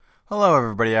Hello,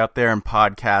 everybody out there in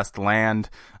podcast land.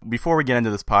 Before we get into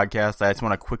this podcast, I just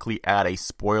want to quickly add a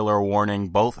spoiler warning,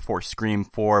 both for Scream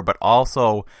 4, but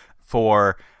also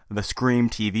for the Scream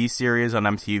TV series on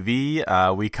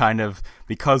MTV. We kind of,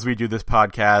 because we do this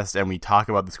podcast and we talk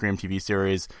about the Scream TV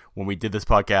series, when we did this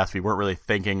podcast, we weren't really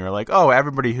thinking, or like, oh,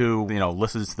 everybody who,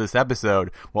 listens to this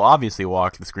episode will obviously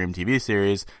watch the Scream TV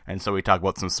series, and so we talk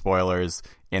about some spoilers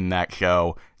in that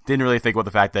show. Didn't really think about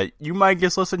the fact that you might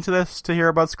just listen to this to hear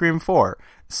about Scream 4.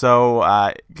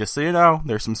 So, just so you know,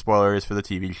 there's some spoilers for the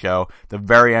TV show. The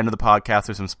very end of the podcast,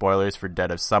 there's some spoilers for Dead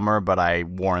of Summer, but I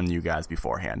warned you guys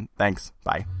beforehand. Thanks.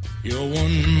 Bye. You're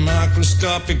one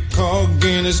microscopic cog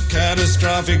in his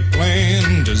catastrophic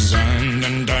plan, designed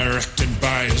and directed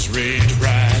by his red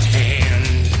right hand.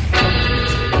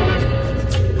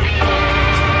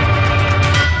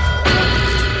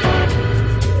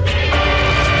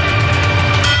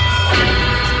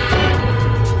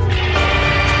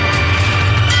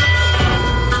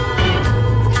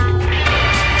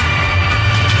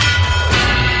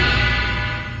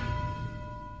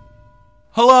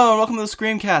 Hello, and welcome to the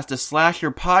Screamcast, a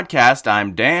slasher podcast.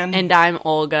 I'm Dan. And I'm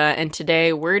Olga, and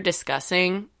today we're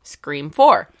discussing Scream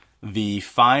 4. The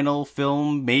final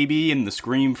film, maybe, in the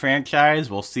Scream franchise.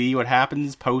 We'll see what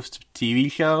happens post-TV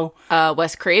show.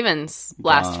 Wes Craven's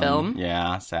last film.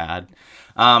 Yeah, sad.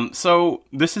 So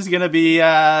this is going to be,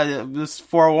 this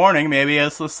forewarning, maybe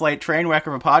it's a slight train wreck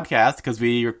of a podcast, because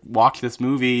we watched this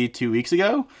movie 2 weeks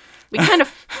ago. We kind of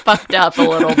fucked up a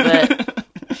little bit.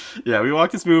 Yeah, we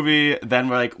watched this movie, then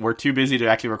we're too busy to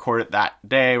actually record it that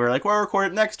day. We'll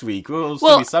record it next week. We'll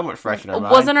still be somewhat fresh in our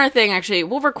mind. Wasn't our thing, actually.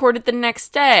 We'll record it the next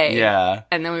day. Yeah.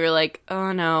 And then we were like,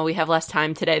 oh no, we have less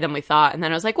time today than we thought. And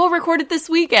then I was like, we'll record it this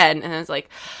weekend. And I was like,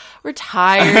 we're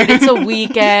tired. It's a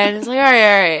weekend. It's like, all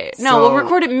right. No, we'll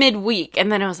record it midweek.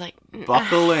 And then I was like,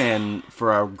 buckle in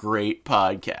for a great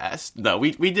podcast. No,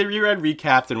 we read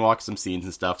recaps and watched some scenes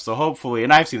and stuff. So hopefully,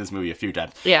 and I've seen this movie a few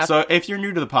times. Yeah. So if you're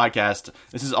new to the podcast,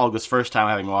 this is Olga's first time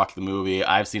having watched the movie.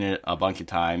 I've seen it a bunch of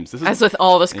times. As with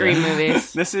all the Scream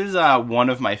movies. This is one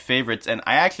of my favorites. And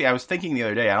I was thinking the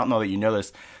other day, I don't know that you know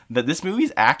this, that this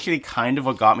movie's actually kind of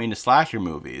what got me into slasher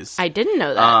movies. I didn't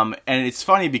know that. And it's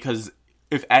funny because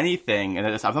if anything, and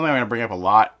it's something I'm going to bring up a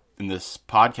lot in this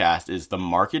podcast, is the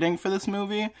marketing for this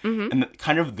movie. Mm-hmm. And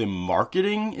kind of the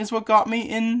marketing is what got me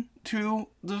into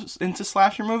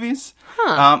slasher movies.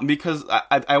 Huh. Because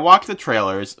I watched the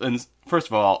trailers, and first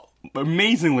of all,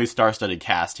 amazingly star-studded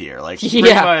cast here.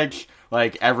 Pretty much,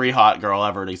 every hot girl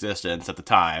ever in existence at the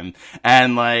time.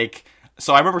 And,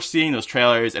 so I remember seeing those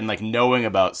trailers and, knowing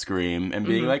about Scream and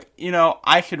being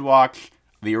I should watch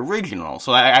the original.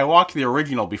 So I watched the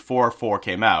original before 4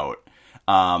 came out,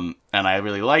 and I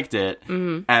really liked it.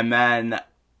 Mm-hmm. And then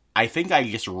I think I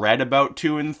just read about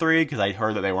 2 and 3 because I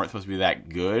heard that they weren't supposed to be that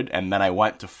good, and then I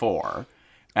went to 4,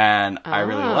 and I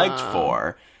really liked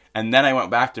 4. And then I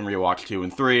went back and rewatched 2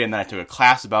 and 3, and then I took a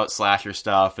class about slasher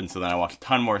stuff, and so then I watched a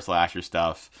ton more slasher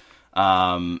stuff.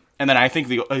 And then I think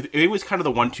it was kind of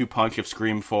the 1-2 punch of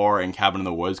Scream 4 and Cabin in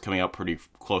the Woods coming out pretty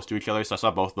close to each other, so I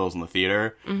saw both of those in the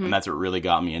theater, and that's what really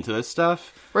got me into this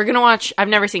stuff. We're gonna watch, I've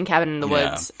never seen Cabin in the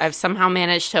Woods. I've somehow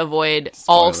managed to avoid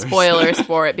all spoilers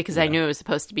for it because I knew it was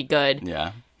supposed to be good.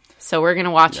 Yeah. So we're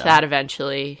gonna watch that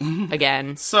eventually,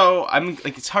 again. So,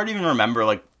 it's hard to even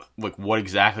remember, what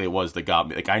exactly it was that got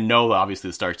me. I know, obviously,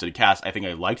 the star-studded cast. I think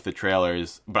I liked the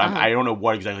trailers, but I don't know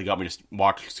what exactly got me to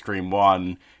watch Scream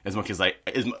 1 as much as,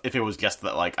 if it was just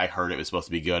that, I heard it was supposed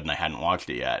to be good and I hadn't watched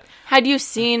it yet. Had you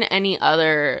seen any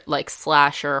other,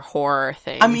 slasher horror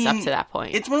things up to that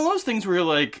point? It's one of those things where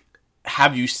you're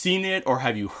have you seen it or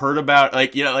have you heard about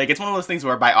it? It's one of those things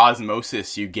where by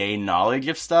osmosis you gain knowledge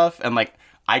of stuff, and,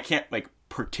 I can't,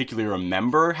 particularly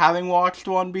remember having watched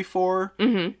one before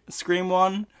Scream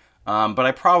 1. But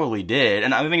I probably did.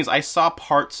 And the thing is, I saw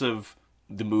parts of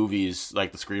the movies, the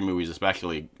Scream movies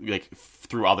especially,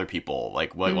 through other people.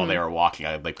 While they were watching,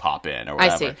 I'd, pop in or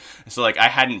whatever. I see. So, I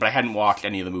hadn't watched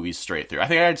any of the movies straight through. I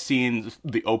think I had seen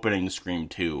the opening Scream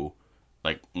 2,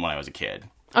 when I was a kid.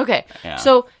 Okay. Yeah.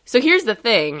 So here's the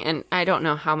thing, and I don't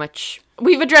know how much...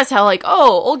 We've addressed how,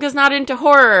 Olga's not into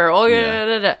horror.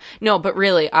 No, but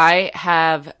really, I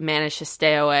have managed to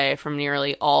stay away from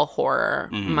nearly all horror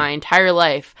my entire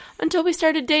life until we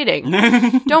started dating.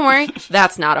 Don't worry,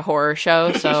 that's not a horror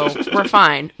show, so we're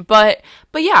fine. But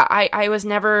yeah, I was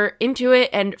never into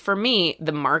it, and for me,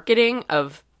 the marketing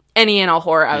of any and all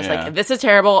horror, I was like, this is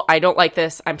terrible, I don't like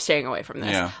this, I'm staying away from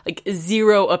this.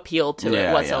 Zero appeal to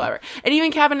it whatsoever. And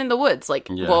even Cabin in the Woods,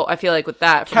 well, I feel with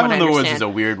that, from Cabin what in the understand, Woods is a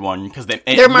weird one, because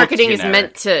their marketing is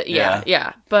meant to,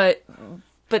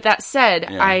 but that said,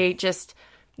 I just,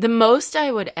 The most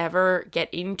I would ever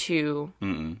get into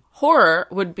horror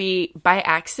would be by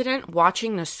accident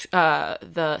watching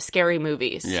the scary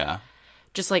movies. Yeah.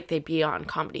 Just like they'd be on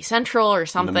Comedy Central or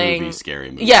something. The movie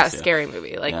Scary Movies. Yeah, Scary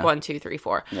Movie. Like 1, 2, 3,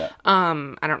 4. Yeah.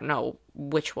 I don't know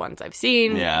which ones I've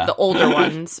seen. Yeah. The older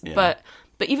ones. Yeah.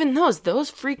 But even those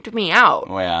freaked me out.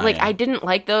 Oh, yeah, like, yeah. I didn't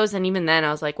like those, and even then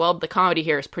I was like, well, the comedy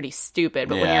here is pretty stupid.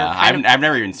 But when you're I've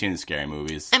never even seen the Scary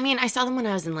Movies. I mean, I saw them when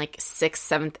I was in, like, 6th,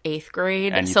 7th, 8th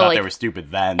grade. And you so, thought like, they were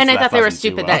stupid then. and so I that thought they were doesn't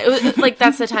do stupid well. then. It was, like,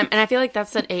 that's the time. And I feel like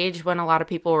that's that age when a lot of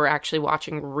people were actually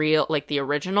watching real, like, the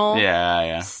original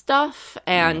stuff.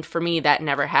 And for me, that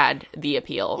never had the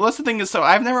appeal. Well, that's the thing is, so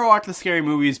I've never watched the Scary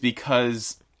Movies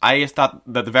because I just thought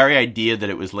that the very idea that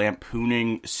it was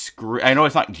lampooning Scream... I know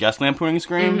it's not just lampooning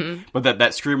Scream, but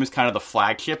that Scream was kind of the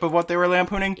flagship of what they were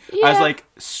lampooning. Yeah. I was like,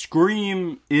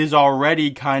 Scream is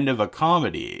already kind of a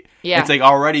comedy. Yeah. It's, like,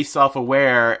 already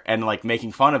self-aware and, like,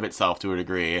 making fun of itself to a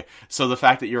degree. So the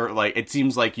fact that you're, like... It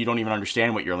seems like you don't even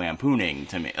understand what you're lampooning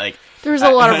to me. Like, there's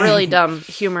a lot of really dumb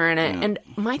humor in it. And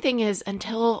my thing is,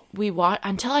 until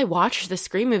I watched the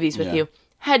Scream movies with you...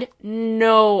 had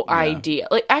no idea.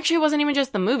 Like, actually, it wasn't even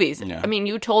just the movies. Yeah. I mean,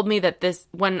 you told me that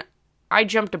when I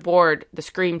jumped aboard the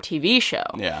Scream TV show.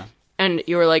 Yeah. And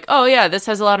you were like, oh, yeah, this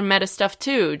has a lot of meta stuff,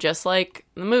 too, just like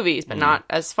the movies, but not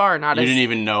as far, You didn't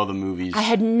even know the movies. I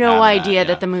had no idea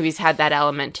that yeah. the movies had that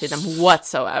element to them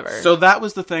whatsoever. So that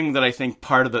was the thing that I think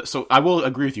part of the... So I will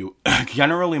agree with you.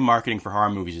 Generally, marketing for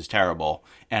horror movies is terrible,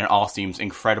 and it all seems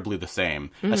incredibly the same,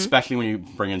 especially when you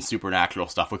bring in supernatural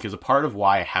stuff, which is a part of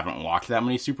why I haven't watched that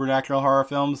many supernatural horror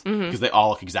films, because they all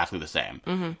look exactly the same.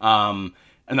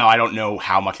 And now I don't know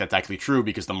how much that's actually true,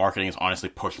 because the marketing has honestly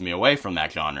pushed me away from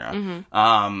that genre.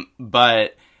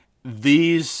 But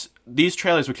these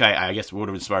trailers, which I guess would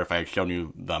have been smart if I had shown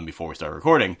you them before we started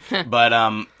recording, but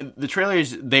the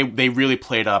trailers, they really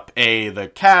played up A, the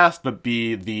cast, but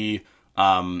B, the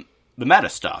meta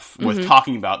stuff, with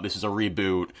talking about this is a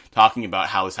reboot, talking about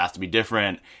how this has to be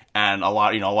different, and a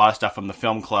lot of stuff from the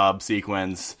film club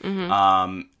sequence.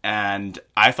 And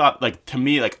I thought, like, to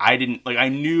me, like, I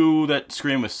knew that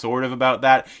Scream was sort of about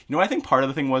that. You know what I think part of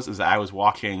the thing is that I was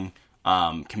watching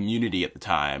Community at the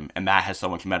time, and that has so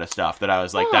much meta stuff that I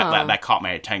was like, that caught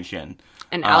my attention.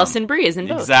 And Alison Brie is in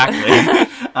both.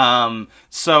 Exactly.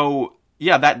 So,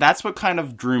 yeah, that's what kind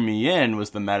of drew me in,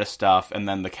 was the meta stuff, and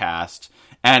then the cast.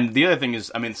 And the other thing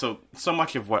is, I mean, so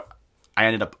much of what I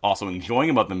ended up also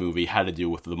enjoying about the movie had to do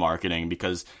with the marketing,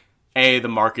 because A, the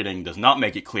marketing does not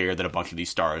make it clear that a bunch of these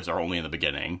stars are only in the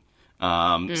beginning.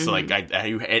 So, like,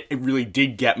 it really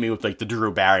did get me with, like, the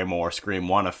Drew Barrymore Scream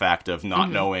 1 effect of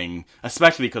not knowing,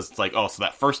 especially because it's like, oh, so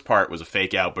that first part was a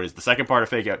fake out, but is the second part a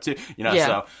fake out too? You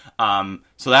know,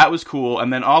 so that was cool.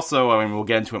 And then also, I mean, we'll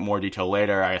get into it in more detail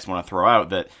later, I just want to throw out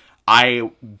that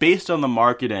based on the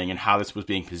marketing and how this was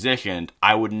being positioned,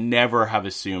 I would never have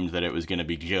assumed that it was going to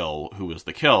be Jill who was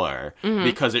the killer,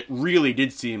 because it really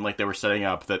did seem like they were setting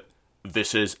up that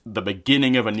this is the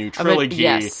beginning of a new trilogy.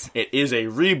 Yes. It is a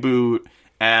reboot,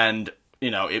 and, you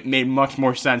know, it made much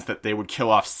more sense that they would kill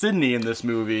off Sidney in this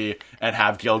movie and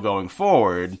have Jill going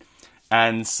forward.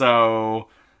 And so...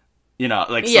 You know,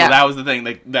 like, so that was the thing,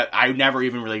 like, that I never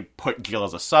even really put Jill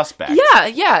as a suspect.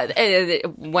 Yeah.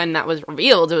 When that was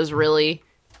revealed, it was really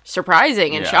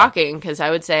surprising and shocking, because I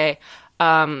would say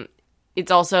it's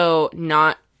also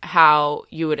not how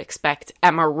you would expect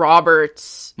Emma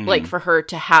Roberts, like, for her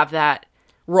to have that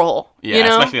role. Yeah, you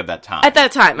know? especially at that time. At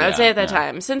that time, I would say at that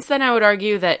time. Since then, I would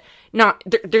argue that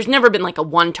there's never been, like, a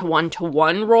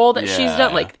one-to-one-to-one role that she's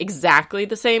done, like, exactly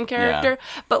the same character,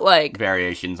 but, like...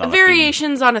 Variations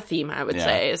on a theme, I would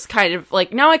say, is kind of,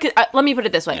 like, now I could... let me put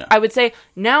it this way. I would say,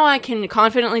 now I can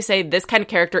confidently say this kind of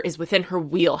character is within her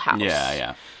wheelhouse.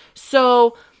 Yeah.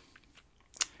 So...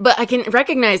 But I can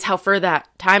recognize how for that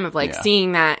time of, like,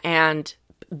 seeing that and...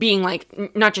 being,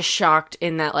 like, not just shocked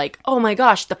in that, like, oh my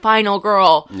gosh, the final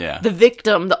girl, the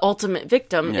victim, the ultimate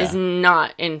victim, is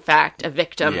not, in fact, a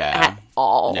victim at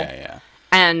all.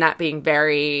 And that being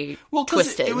very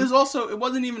twisted. It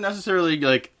wasn't even necessarily,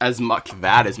 like, as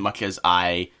much as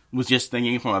I was just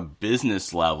thinking from a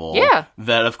business level. Yeah.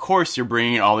 That, of course, you're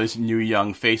bringing all these new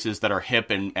young faces that are hip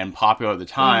and popular at the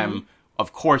time.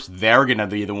 Of course, they're going to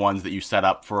be the ones that you set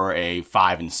up for a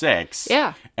 5 and 6.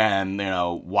 Yeah. And, you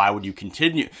know, why would you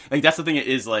continue? Like, that's the thing,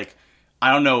 is, like,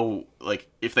 I don't know, like,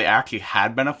 if they actually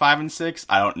had been a 5 and 6,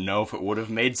 I don't know if it would have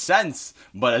made sense.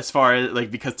 But as far as, like,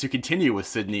 because to continue with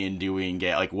Sidney and Dewey and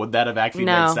Gale, like, would that have actually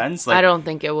made sense? Like, I don't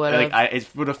think it would have. Like, it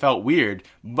would have felt weird.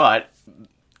 But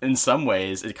in some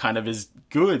ways, it kind of is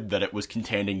good that it was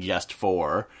containing just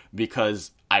 4,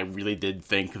 because I really did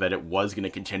think that it was going to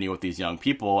continue with these young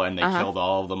people, and they killed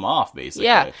all of them off, basically.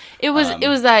 Yeah, it was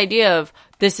the idea of,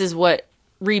 this is what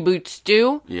reboots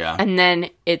do, and then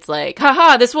it's like,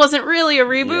 haha, this wasn't really a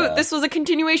reboot, this was a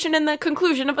continuation and the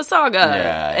conclusion of a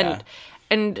saga,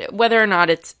 and whether or not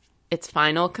it's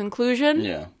final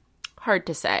conclusion, hard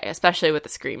to say, especially with the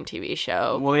Scream TV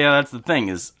show. Well, yeah, that's the thing,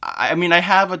 is, I mean, I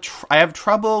have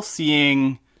trouble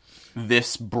seeing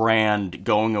this brand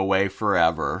going away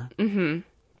forever. Mm-hmm.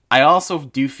 I also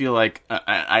do feel like,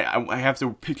 I have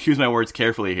to choose my words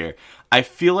carefully here, I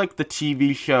feel like the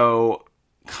TV show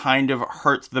kind of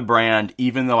hurts the brand,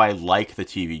 even though I like the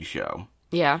TV show.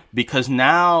 Yeah. Because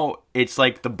now it's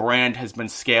like the brand has been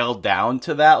scaled down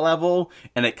to that level,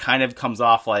 and it kind of comes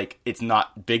off like it's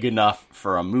not big enough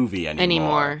for a movie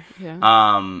anymore.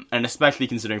 Yeah. And especially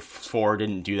considering 4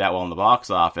 didn't do that well in the box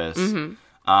office.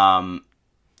 Mm-hmm.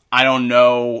 I don't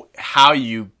know how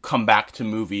you come back to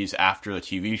movies after the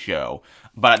TV show,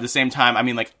 but at the same time, I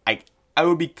mean, like, I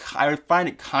would find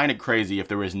it kind of crazy if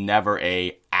there was never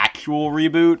a actual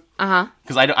reboot.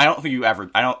 Because I don't think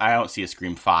I don't see a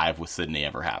Scream 5 with Sydney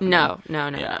ever happening. No.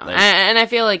 And I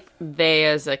feel like they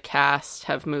as a cast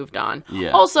have moved on. Yeah.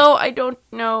 Also, I don't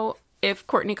know if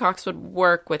Courtney Cox would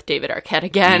work with David Arquette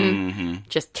again,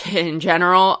 just in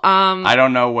general. I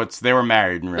don't know they were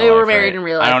married in real life. They were married in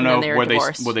real life. I don't know, and then they were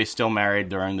divorced. Were they still married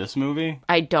during this movie?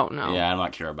 I don't know. Yeah, I'm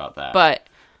not sure about that.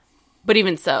 But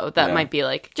even so, that might be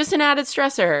like just an added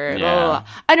stressor. Blah, blah, blah.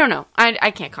 I don't know.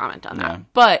 I can't comment on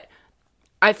that. But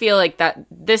I feel like that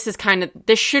this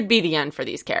should be the end for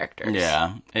these characters.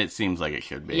 Yeah, it seems like it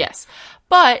should be. Yes.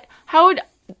 But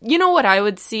you know what I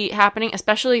would see happening,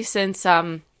 especially since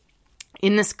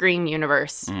in the Scream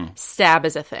universe, stab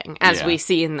is a thing, as we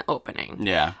see in the opening.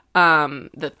 Yeah.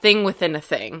 The thing within a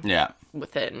thing. Yeah.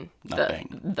 Within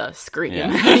the Scream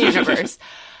universe.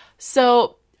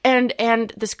 So,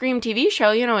 and the Scream TV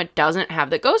show, it doesn't have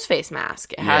the Ghostface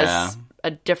mask. It has a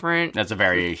different... That's a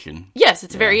variation. Yes,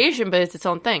 it's a variation, but it's its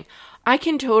own thing. I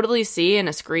can totally see in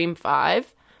a Scream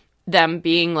 5 them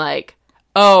being like,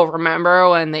 oh, remember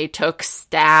when they took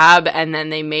Stab and then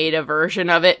they made a version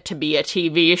of it to be a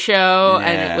TV show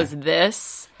and it was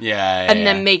this? Yeah. And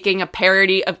then making a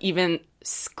parody of even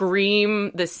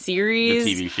Scream the series,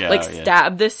 the TV show, like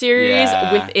Stab the series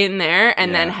within there,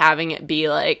 and then having it be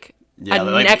like...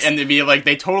 and they'd be like,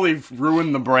 they totally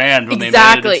ruined the brand when they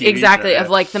made it a TV show. Of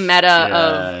like the meta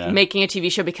of making a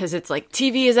TV show, because it's like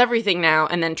TV is everything now,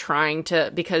 and then trying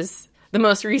to, because the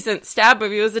most recent Stab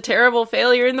movie was a terrible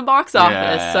failure in the box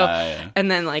office,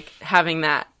 and then like having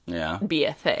that be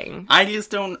a thing. I just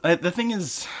don't. The thing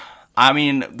is, I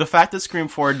mean, the fact that Scream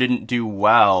 4 didn't do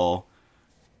well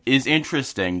is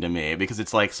interesting to me, because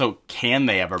it's like, so can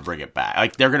they ever bring it back?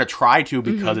 Like, they're going to try to,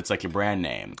 because it's like a brand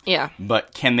name. Yeah.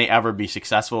 But can they ever be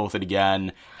successful with it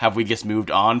again? Have we just moved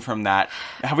on from that?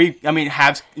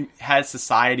 Has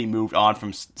society moved on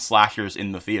from slashers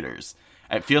in the theaters?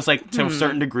 It feels like to a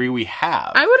certain degree we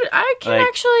have. I can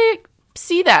actually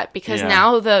see that, because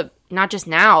now not just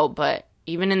now, but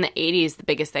even in the 80s, the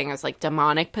biggest thing was like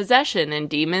demonic possession and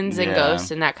demons and ghosts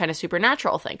and that kind of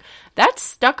supernatural thing. That's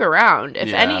stuck around.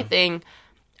 If anything,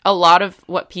 a lot of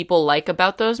what people like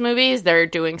about those movies, they're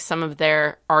doing some of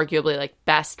their arguably like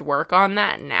best work on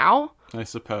that now. I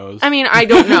suppose. I mean, I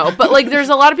don't know, but like there's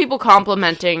a lot of people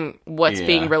complimenting what's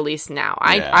being released now.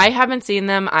 I haven't seen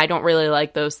them. I don't really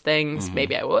like those things.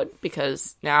 Maybe I would,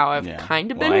 because now I've kind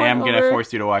of been. I am going to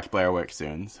force you to watch Blair Witch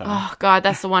soon. So. Oh God,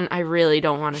 that's the one I really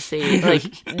don't want to see. Like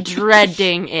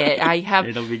dreading it. I have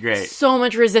it'll be great. So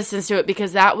much resistance to it,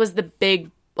 because that was the big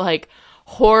like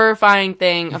horrifying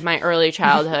thing of my early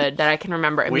childhood that I can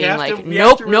remember and being like,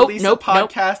 nope.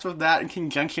 Podcast with that in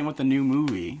conjunction with the new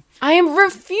movie. I am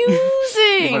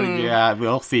refusing. Yeah,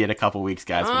 we'll see in a couple weeks,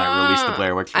 guys, when I release the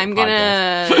Blair Witch podcast. I'm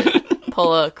gonna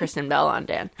pull a Kristen Bell on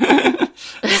Dan.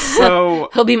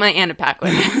 So he'll be my Anna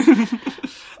Paquin.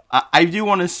 I do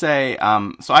want to say,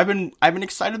 so I've been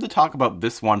excited to talk about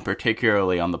this one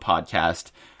particularly on the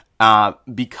podcast,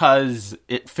 because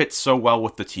it fits so well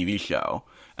with the TV show.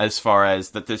 As far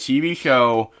as that, the TV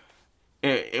show,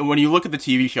 when you look at the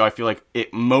TV show, I feel like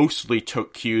it mostly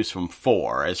took cues from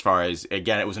 4. As far as,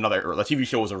 again, the TV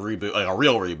show was a reboot, like a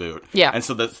real reboot. Yeah. And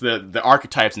so the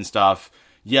archetypes and stuff,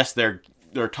 yes, they're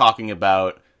talking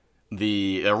about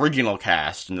the original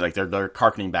cast, and like they're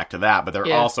harkening back to that, but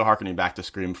they're also harkening back to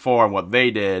Scream 4 and what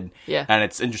they did. Yeah. And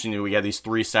it's interesting that we have these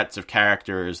 3 sets of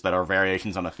characters that are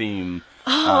variations on a theme.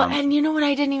 Oh, and you know what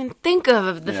I didn't even think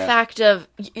of? The fact of,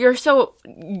 you're so,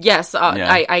 yes,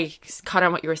 I caught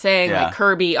on what you were saying, like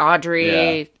Kirby,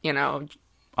 Audrey,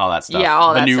 all that stuff. Yeah,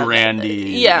 all the that new stuff.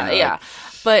 Randy. Yeah, yeah.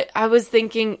 But I was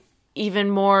thinking even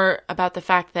more about the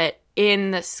fact that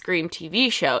in the Scream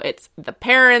TV show, it's the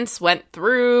parents went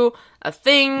through a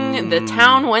thing, the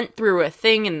town went through a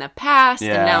thing in the past,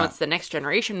 and now it's the next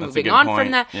generation moving on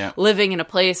from that, living in a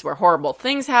place where horrible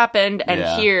things happened,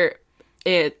 and here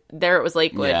it was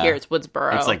Lakewood, here it's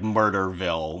Woodsboro. It's like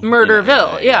Murderville.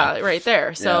 Murderville, right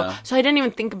there. So I didn't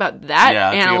even think about that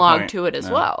analog to it as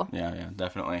well. Yeah,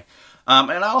 definitely.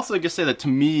 And I also just say that to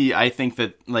me, I think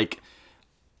that like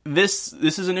this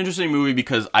is an interesting movie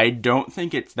because I don't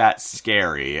think it's that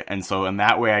scary, and so in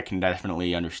that way I can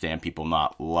definitely understand people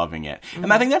not loving it.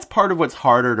 And I think that's part of what's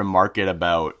harder to market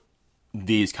about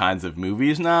these kinds of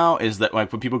movies now, is that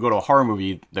like when people go to a horror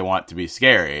movie, they want it to be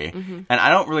scary. And I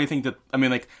don't really think that, I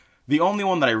mean, like, the only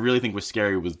one that I really think was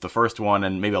scary was the first one,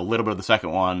 and maybe a little bit of the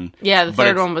second one. Yeah, the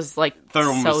third one was like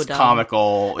so dumb.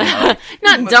 Comical, you know.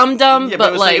 Not dumb,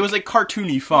 but it was like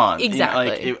cartoony fun.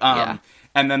 Exactly. You know,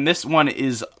 and then this one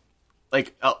is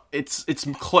like it's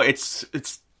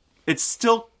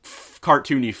still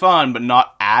cartoony fun, but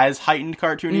not as heightened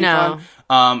cartoony fun.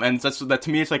 And that's that to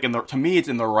me. It's like it's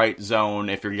in the right zone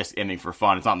if you're just aiming for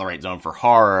fun. It's not in the right zone for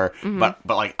horror, but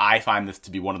like I find this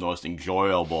to be one of the most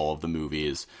enjoyable of the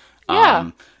movies.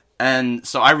 Yeah. And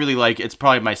so I really like it's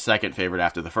probably my second favorite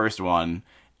after the first one.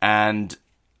 And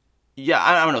yeah,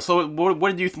 I don't know. So what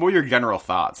were your general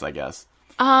thoughts, I guess?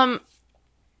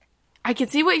 I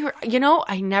could see what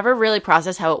I never really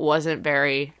processed how it wasn't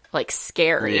very like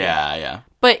scary. Yeah.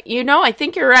 But, I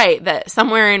think you're right that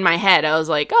somewhere in my head I was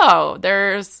like, oh,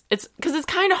 it's because it's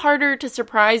kind of harder to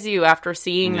surprise you after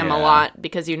seeing them a lot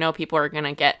because people are going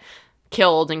to get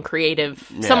killed in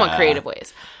somewhat creative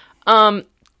ways.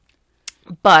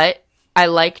 But I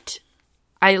liked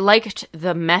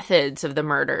the methods of the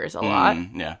murders a lot.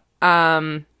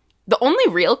 The only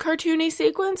real cartoony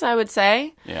sequence, I would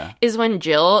say, is when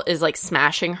Jill is, like,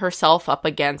 smashing herself up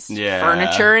against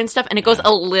furniture and stuff, and it goes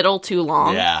a little too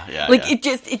long.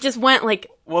 It just went, like,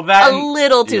 a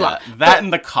little too long.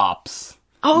 And the cops.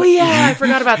 Oh, yeah, I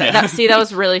forgot about that. That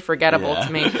was really forgettable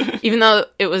to me. Even though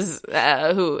it was,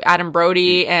 Adam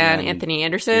Brody and Anthony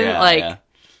Anderson,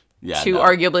 two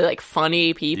arguably, like,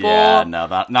 funny people. Yeah, no,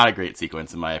 not a great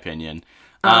sequence, in my opinion.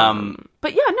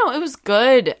 But, yeah, no, it was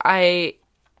good.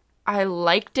 I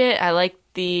liked it. I liked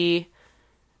the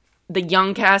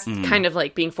young cast kind of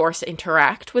like being forced to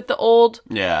interact with the old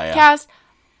cast.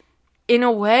 In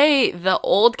a way, the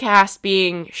old cast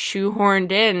being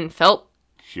shoehorned in felt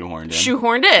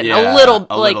shoehorned in a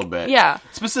little bit. Yeah.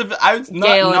 Specific.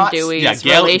 Gail and Dewey's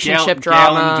relationship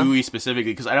drama. Gail and Dewey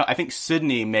specifically, because I think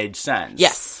Sydney made sense.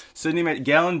 Yes.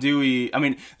 Gail and Dewey. I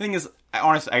mean, the thing is,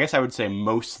 honestly, I guess I would say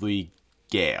mostly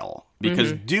Gail,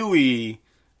 because Dewey.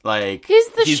 Like, he's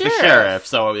the sheriff,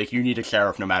 so, like, you need a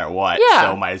sheriff no matter what,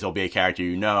 so might as well be a character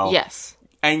you know. Yes.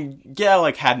 And Gail,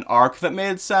 like, had an arc that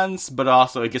made sense, but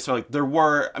also, I guess, like, there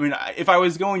were, I mean, if I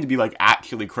was going to be, like,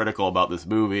 actually critical about this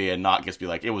movie and not just be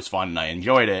like, it was fun and I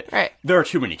enjoyed it, there are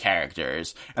too many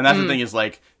characters. And that's the thing is,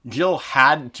 like, Jill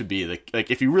had to be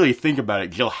if you really think about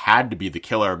it, Jill had to be the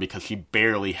killer because she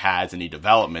barely has any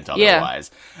development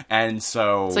otherwise. And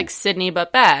so it's like Sydney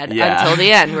but bad until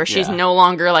the end where she's no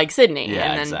longer like Sydney. Yeah,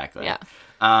 and then, exactly. Yeah.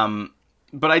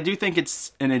 But I do think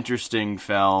it's an interesting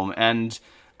film, and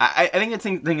I think it's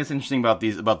interesting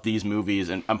about these movies,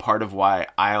 and part of why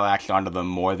I latched onto them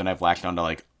more than I've latched onto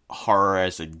like horror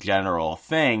as a general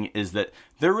thing is that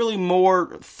they're really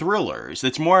more thrillers.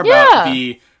 It's more about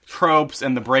the tropes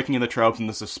and the breaking of the tropes and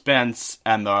the suspense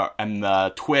and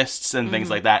the twists and things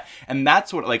like that. And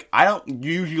that's what, like, I don't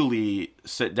usually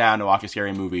sit down to watch a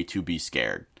scary movie to be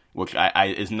scared, which I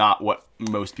is not what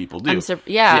most people do.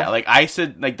 Like I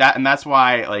said, like that, and that's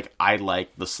why like I like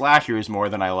the slashers more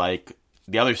than I like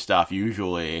the other stuff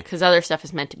usually, because other stuff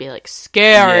is meant to be like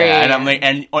scary. Yeah, and I'm like,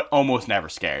 and it almost never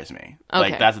scares me. Okay.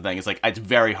 Like that's the thing. It's like it's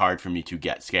very hard for me to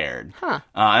get scared. And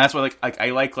that's why I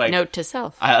like note to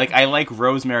self. I like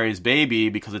Rosemary's Baby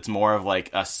because it's more of like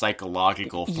a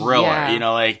psychological thriller, you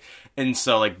know, like, and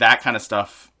so like that kind of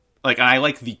stuff. Like, and I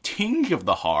like the tinge of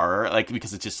the horror, like,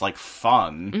 because it's just like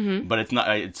fun, but it's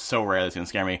not. It's so rare that it's gonna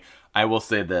scare me. I will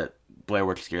say that Blair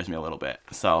Witch scares me a little bit,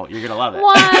 so you're gonna love it.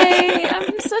 Why?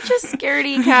 I'm such a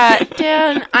scaredy cat,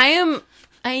 Dan.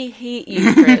 I hate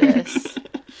you for this.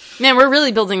 Man, we're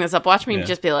really building this up. Watch me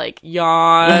just be like,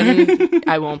 yawn.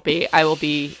 I won't be. I will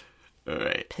be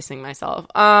pissing myself.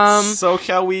 So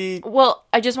shall we? Well,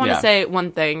 I just want to say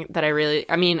one thing that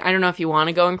I mean, I don't know if you want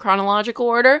to go in chronological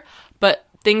order, but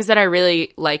things that I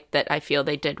really liked that I feel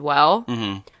they did well.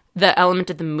 The element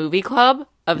of the movie club.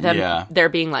 Of them, there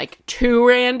being like two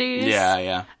Randys.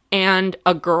 and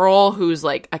a girl who's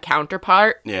like a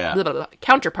counterpart. Yeah. Blah, blah, blah,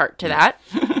 counterpart to that.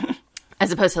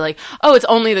 As opposed to like, oh, it's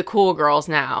only the cool girls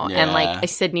now. Yeah. And like a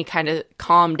Sydney kind of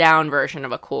calmed down version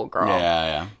of a cool girl.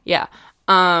 Yeah.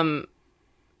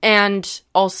 And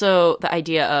also the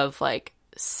idea of like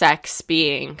sex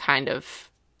being kind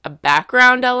of a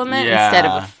background element instead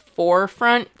of a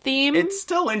forefront theme. It's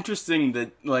still interesting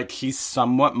that like he's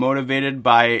somewhat motivated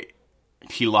by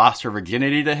he lost her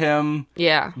virginity to him.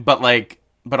 Yeah.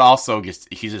 But also he's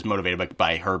just motivated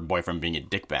by her boyfriend being a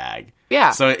dickbag.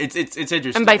 Yeah. So it's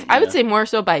interesting. And I would say more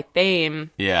so by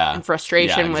fame. Yeah. And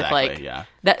frustration with like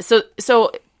that.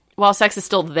 So while sex is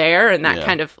still there and that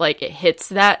kind of like it hits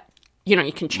that, you know,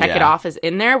 you can check it off as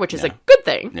in there, which is a good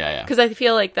thing. Yeah. Because I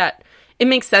feel like that it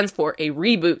makes sense for a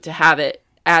reboot to have it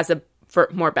as for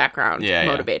more background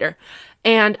motivator.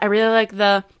 And I really like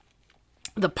the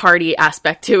party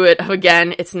aspect to it.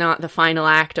 Again, it's not the final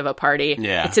act of a party.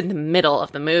 Yeah. It's in the middle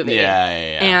of the movie. Yeah.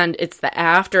 And it's the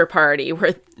after party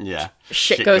where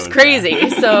shit goes crazy.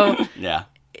 Down. So yeah.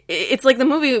 It's like the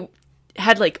movie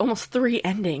had like almost 3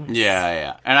 endings.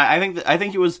 Yeah. And I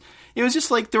think it was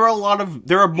just like there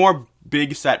are more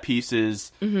big set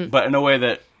pieces, but in a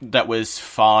way that was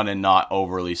fun and not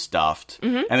overly stuffed.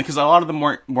 And because a lot of them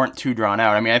weren't too drawn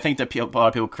out. I mean, I think that a lot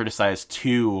of people criticize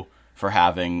 2 for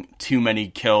having too many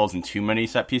kills and too many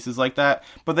set pieces like that,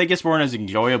 but they just weren't as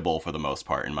enjoyable for the most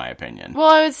part, in my opinion. Well,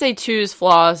 I would say 2's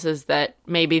flaws is that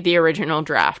maybe the original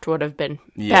draft would have been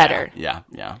better. Yeah,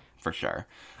 for sure.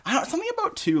 Something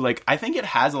about 2, like, I think it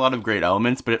has a lot of great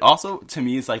elements, but it also, to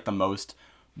me, is like the most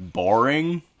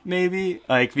boring, maybe,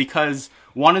 like, because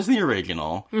 1 is the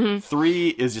original, 3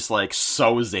 is just like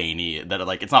so zany that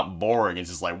like it's not boring, it's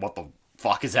just like what the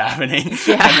fuck is happening.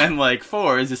 And then like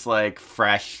 4 is just like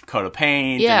fresh coat of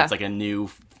paint and it's like a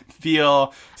new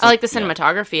feel. So, I like the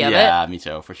cinematography of it. Yeah, me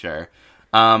too, for sure.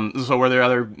 So were there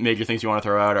other major things you want to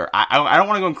throw out, or I don't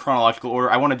want to go in chronological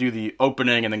order. I want to do the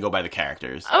opening and then go by the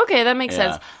characters. Okay, that makes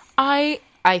sense. I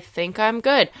think I'm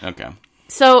good. Okay.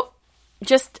 So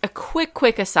just a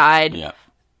quick aside. Yeah.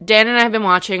 Dan and I have been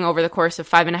watching over the course of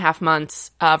 5.5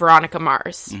 months Veronica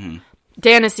Mars.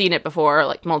 Dan has seen it before,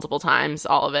 like multiple times,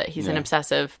 all of it. He's an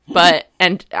obsessive,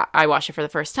 and I watched it for the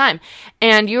first time.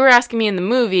 And you were asking me in the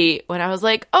movie when I was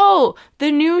like, oh,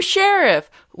 the new sheriff,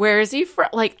 where is he from?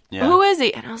 Like, who is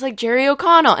he? And I was like, Jerry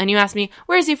O'Connell. And you asked me,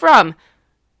 where is he from?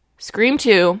 Scream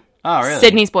 2. Oh, really?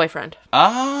 Sydney's boyfriend.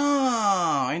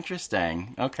 Oh,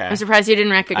 interesting. Okay. I'm surprised you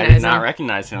didn't recognize him. I did not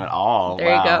recognize him at all.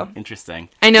 There you go. Interesting.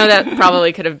 I know that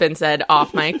probably could have been said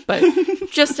off mic, but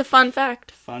just a fun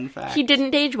fact. Fun fact. He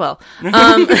didn't age well.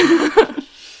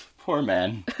 Poor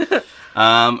man.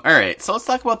 All right, so let's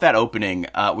talk about that opening,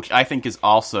 which I think is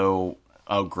also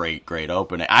a great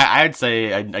opening. I'd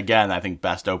say, again, I think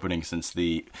best opening since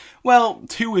 2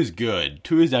 is good.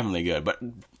 2 is definitely good, but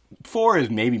 4 is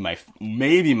maybe my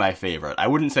favorite. I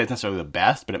wouldn't say it's necessarily the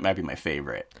best, but it might be my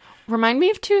favorite. Remind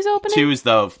me of 2's opening? 2 is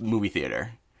the movie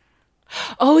theater.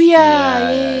 Oh,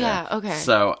 yeah. Okay.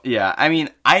 So, yeah, I mean,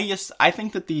 I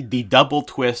think that the double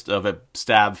twist of a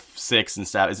stab 6 and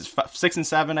stab... Is it 6 and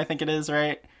 7, I think it is,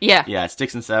 right? Yeah. Yeah, it's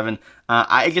 6 and 7.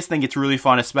 I just think it's really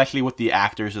fun, especially with the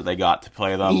actors that they got to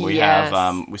play them. We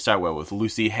have, we start with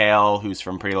Lucy Hale, who's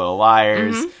from Pretty Little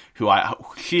Liars, who I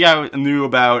knew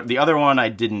about. The other one I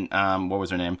didn't, what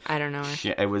was her name? I don't know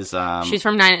her. It was... She's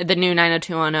from the new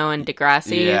 90210 and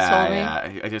Degrassi. Yeah.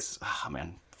 I just... Oh,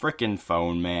 man. Frickin'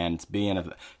 phone, man. It's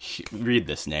being read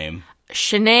this name.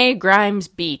 Shanae Grimes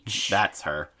Beach. That's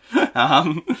her.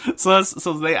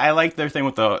 I like their thing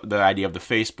with the idea of the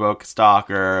Facebook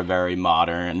stalker, very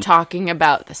modern. Talking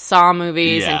about the Saw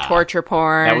movies and torture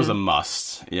porn. That was a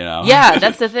must, you know? Yeah,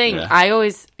 that's the thing. Yeah. I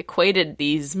always equated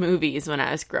these movies when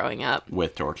I was growing up.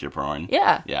 With torture porn.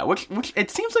 Yeah. Yeah, which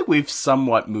it seems like we've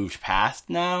somewhat moved past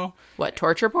now. What,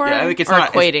 torture porn? Yeah, like it's or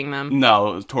not equating them?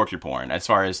 No, torture porn, as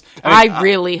far as... I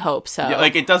really hope so. Yeah,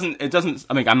 like, it doesn't...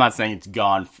 I mean, I'm not saying it's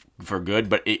gone for good,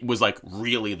 but it was like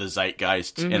really the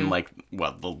zeitgeist in like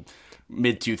the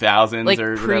mid 2000s, like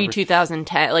or pre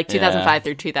 2010, like 2005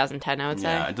 through 2010. I would say.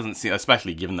 Yeah, it doesn't seem,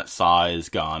 especially given that Saw is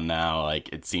gone now. Like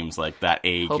it seems like that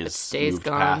age has moved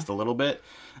past a little bit.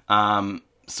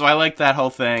 So I like that whole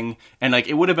thing, and like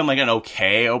it would have been like an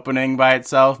okay opening by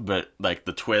itself, but like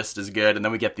the twist is good, and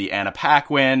then we get the Anna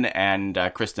Paquin and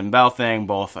Kristen Bell thing,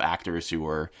 both actors who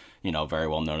were very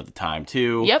well known at the time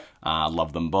too. Yep,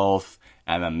 love them both.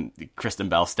 And then Kristen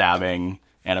Bell stabbing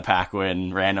Anna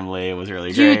Paquin randomly was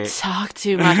really great. You talk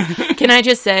too much. Can I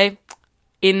just say,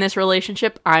 in this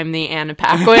relationship, I'm the Anna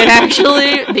Paquin,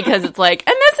 actually, because it's like,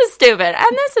 and this is stupid, and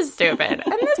this is stupid,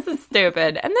 and this is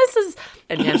stupid, and this is...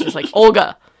 And Dan's just like,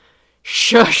 Olga,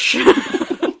 shush.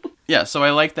 Yeah, so I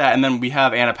like that, and then we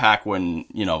have Anna Paquin,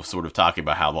 sort of talking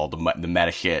about how all the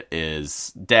meta shit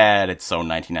is dead. It's so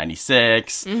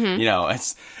 1996.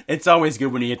 It's always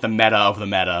good when you get the meta of the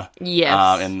meta.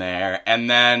 Yes. In there, and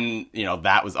then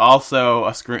that was also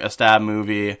a stab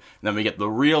movie. And then we get the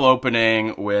real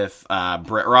opening with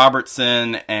Britt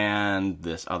Robertson and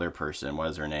this other person.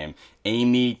 What is her name?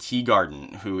 Amy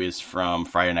Teagarden, who is from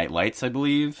Friday Night Lights, I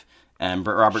believe. And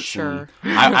Britt Robertson, sure.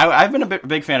 I've been a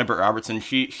big fan of Britt Robertson.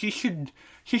 She should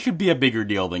be a bigger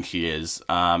deal than she is.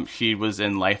 She was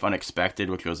in Life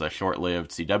Unexpected, which was a short-lived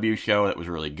CW show that was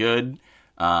really good,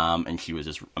 and she was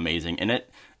just amazing in it.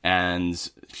 And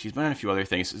she's been in a few other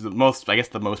things. The most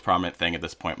prominent thing at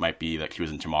this point might be that she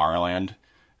was in Tomorrowland.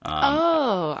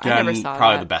 I never saw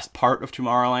probably that. the best part of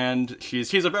Tomorrowland.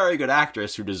 She's a very good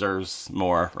actress who deserves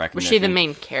more recognition. Was she the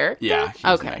main character? Yeah, she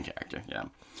was the main character. Yeah.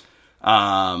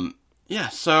 Yeah,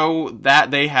 so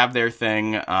that they have their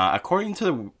thing. According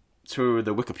to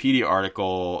the Wikipedia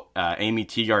article, Amy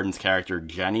Teagarden's character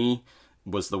Jenny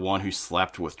was the one who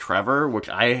slept with Trevor, which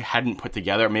I hadn't put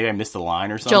together. Maybe I missed a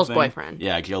line or something. Jill's boyfriend.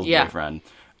 Yeah, Jill's boyfriend.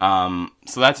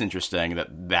 So that's interesting.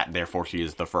 That therefore she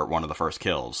is one of the first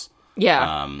kills.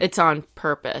 Yeah, it's on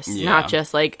purpose, not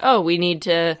just like, we need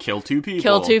to kill two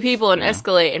people and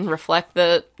escalate and reflect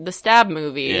the stab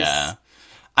movies. Yeah.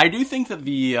 I do think that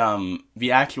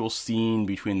the actual scene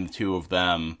between the two of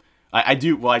them, I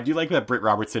do like that Britt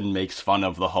Robertson makes fun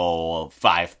of the whole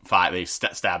five they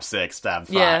stab six, stab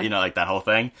five, like that whole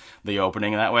thing, the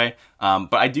opening that way.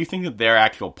 But I do think that their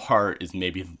actual part is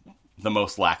maybe the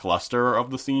most lackluster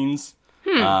of the scenes.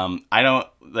 I don't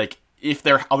like if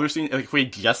there are other scenes. Like if we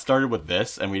just started with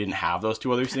this and we didn't have those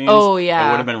two other scenes, it would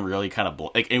have been really kind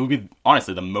of it would be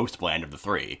honestly the most bland of the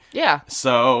three. Yeah.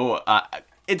 So.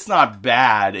 It's not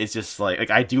bad. It's just like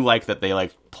I do like that they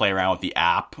like play around with the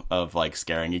app of like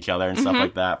scaring each other and stuff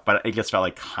like that. But it just felt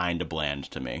like kind of bland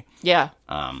to me. Yeah.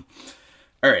 All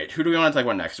right. Who do we want to talk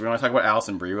about next? Do we want to talk about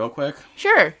Alison Brie real quick?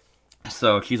 Sure.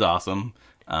 So she's awesome,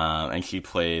 and she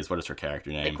plays what is her character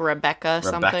name? Like Rebecca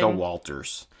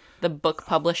Walters, the book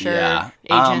publisher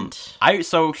agent.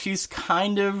 So she's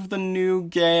kind of the new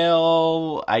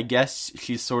Gale. I guess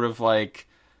she's sort of like.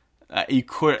 She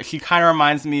kind of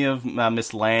reminds me of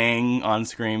Miss Lang on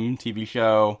Scream TV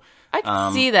show. I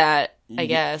can see that, I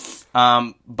guess.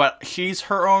 But she's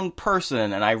her own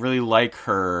person, and I really like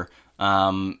her.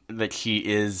 That she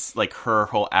is like her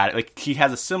whole like she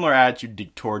has a similar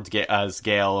attitude towards as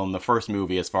Gale in the first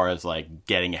movie, as far as like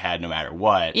getting ahead no matter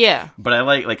what. Yeah. But I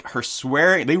like her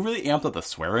swearing. They really amped up the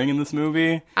swearing in this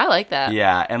movie. I like that.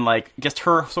 Yeah, and like just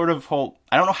her sort of whole.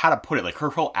 I don't know how to put it. Like her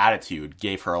whole attitude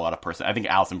gave her a lot of person. I think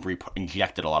Alison Brie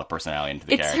injected a lot of personality into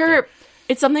the character.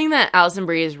 It's something that Alison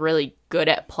Brie is really good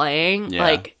at playing,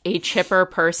 like a chipper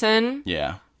person.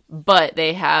 Yeah. But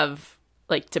they have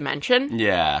like dimension.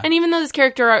 Yeah. And even though this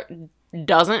character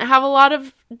doesn't have a lot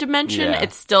of dimension,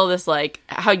 it's still this like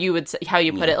how you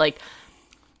put it, like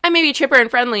I may be chipper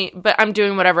and friendly, but I'm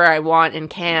doing whatever I want and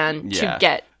can to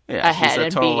get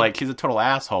ahead. She's a total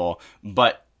asshole,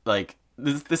 but like.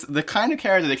 The kind of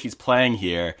character that she's playing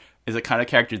here is a kind of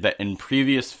character that in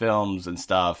previous films and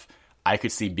stuff I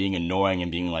could see being annoying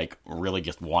and being like really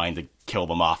just wanting to kill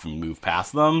them off and move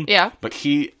past them. Yeah. But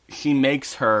she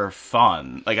makes her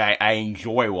fun. Like I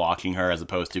enjoy watching her as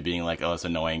opposed to being like, oh, it's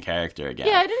an annoying character again.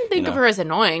 Yeah, I didn't think of her as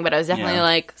annoying, but I was definitely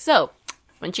like, so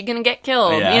when's she gonna get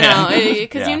killed?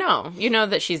 Because you know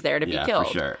that she's there to be killed.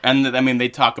 For sure. And I mean, they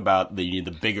talk about the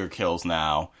bigger kills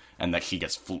now. And that she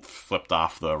gets flipped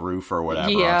off the roof or whatever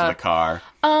onto the car.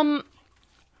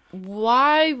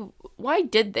 Why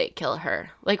did they kill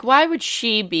her? Like, why would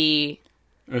she be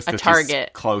a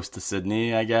target? Close to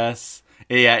Sydney, I guess.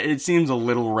 Yeah, it seems a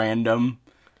little random.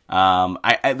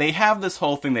 They have this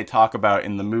whole thing they talk about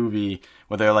in the movie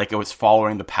where they're like, it was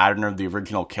following the pattern of the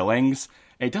original killings.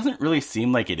 It doesn't really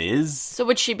seem like it is. So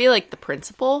would she be like the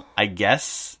principal? I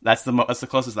guess that's the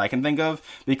closest I can think of,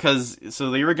 because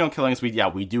the original killings we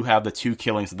do have the two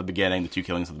killings at the beginning.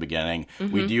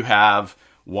 Mm-hmm. We do have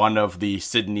one of the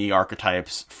Sydney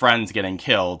archetype's friends getting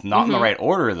killed, not in the right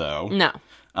order though. No.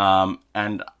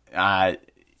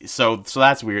 So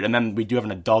that's weird. And then we do have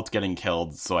an adult getting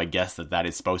killed, so I guess that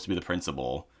is supposed to be the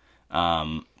principal.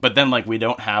 But then like we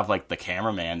don't have like the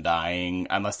cameraman dying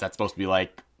unless that's supposed to be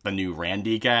like the new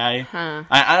Randy guy. Huh.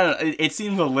 I don't know. It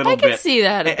seems a little bit. I can see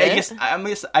that a bit.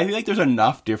 I feel like there's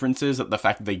enough differences that the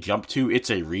fact that they jump to it's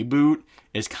a reboot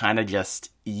is kind of just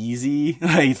easy.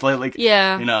 It's like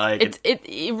yeah, like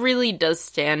it really does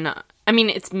stand. I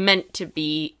mean, it's meant to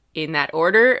be in that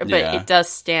order, but it does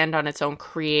stand on its own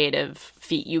creative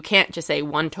feet. You can't just say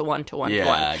one to one to one to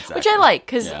one, exactly. which I like,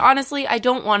 because honestly, I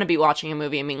don't want to be watching a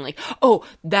movie and being like, oh,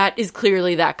 that is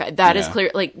clearly that guy. That is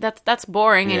clear. Like, that's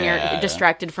boring, and you're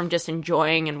distracted from just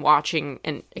enjoying and watching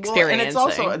and experiencing. And it's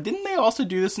also, didn't they also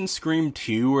do this in Scream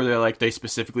 2, where they're like, they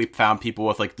specifically found people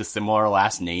with like the similar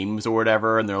last names or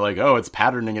whatever, and they're like, oh, it's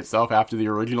patterning itself after the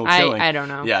original killing. I don't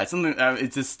know. Yeah, it's something.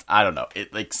 It's just, I don't know.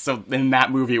 It like, so in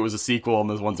that movie it was a sequel and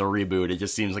this one's a reboot. It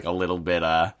just seems like a little bit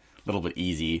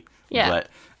easy. Yeah. But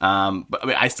I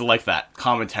mean, I still like that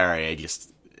commentary. I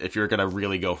just, if you're gonna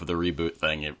really go for the reboot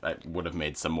thing, it would have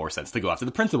made some more sense to go after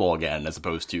the principal again, as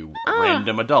opposed to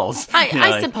random adults.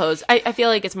 I suppose. I feel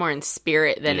like it's more in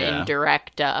spirit than in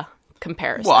direct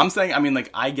comparison. Well, I'm saying, I mean, like,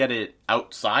 I get it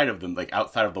outside of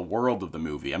the world of the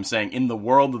movie. I'm saying in the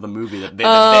world of the movie that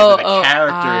the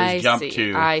characters jump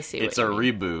to, it's a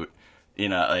reboot. You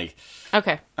know, like.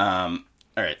 Okay. All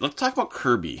right, let's talk about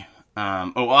Kirby.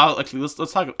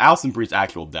 Let's talk. Alison Brie's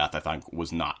actual death, I think,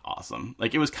 was not awesome.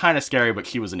 Like, it was kind of scary, but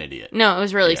she was an idiot. No, it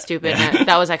was really stupid. Yeah.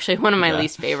 That was actually one of my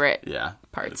least favorite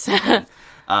parts. Let's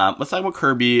talk about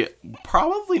Kirby.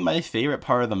 Probably my favorite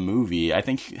part of the movie. I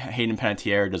think Hayden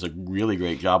Panettiere does a really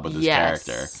great job with this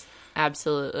character.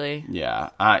 Absolutely. Yeah.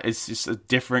 It's just a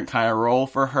different kind of role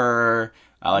for her.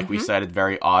 Like we said, it's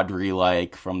very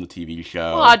Audrey-like from the TV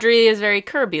show. Well, Audrey is very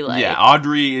Kirby-like. Yeah,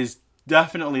 Audrey is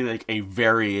definitely like a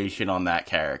variation on that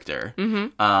character.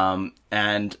 And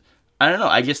I don't know,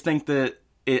 I just think that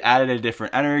it added a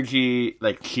different energy.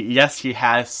 Like, she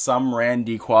has some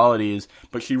Randy qualities,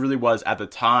 but she really was, at the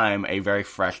time, a very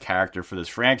fresh character for this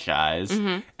franchise,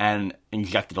 and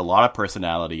injected a lot of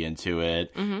personality into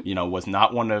it. You know, was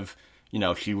not one of, you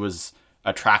know, she was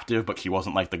attractive, but she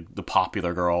wasn't like the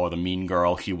popular girl or the mean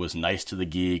girl. She was nice to the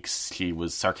geeks. She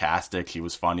was sarcastic. She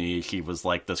was funny. She was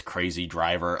like this crazy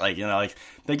driver. Like, you know, like,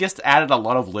 they just added a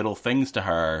lot of little things to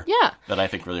her that I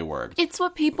think really worked. It's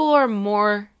what people are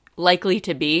more likely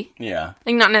to be. Yeah.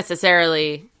 Like, not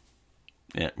necessarily.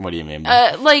 Yeah, what do you mean?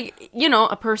 Like, you know,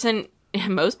 a person,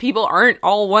 most people aren't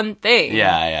all one thing.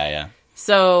 Yeah.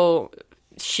 So,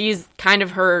 she's kind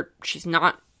of she's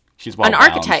not she's an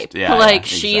archetype. Yeah, like,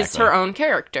 she's her own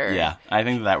character. Yeah, I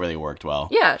think that really worked well.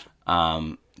 Yeah.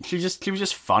 She was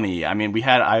just funny. I mean,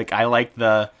 I like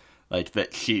there's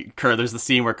the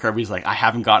scene where Kirby's like, I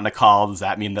haven't gotten a call, does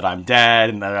that mean that I'm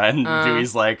dead? And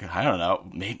Dewey's like, I don't know,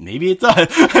 maybe it does.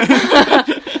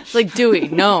 It's like, Dewey,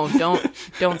 no,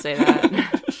 don't say that.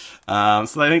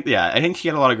 So I think she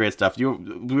had a lot of great stuff.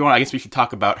 I guess we should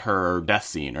talk about her death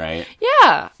scene, right?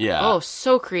 Yeah. Yeah. Oh,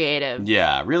 so creative.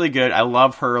 Yeah, really good. I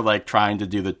love her, like, trying to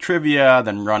do the trivia,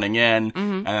 then running in,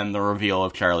 and then the reveal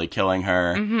of Charlie killing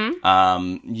her.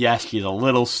 Yes, she's a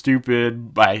little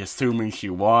stupid by assuming she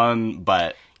won,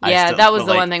 but that was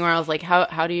the one thing where I was like,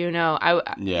 how do you know?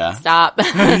 Stop.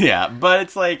 Yeah, but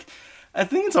it's like, I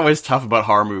think it's always tough about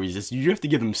horror movies. Is you have to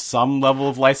give them some level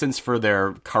of license for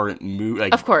their current mood,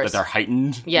 like, of course, that they're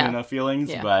heightened, feelings.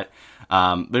 Yeah. But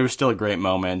there was still a great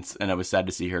moment, and it was sad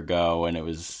to see her go. And it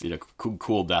was, you know,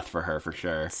 cool death for her for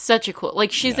sure. Such a cool,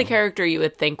 like, she's the character you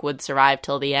would think would survive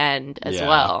till the end as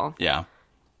well. Yeah,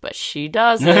 but she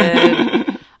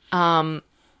doesn't.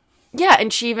 Yeah,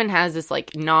 and she even has this,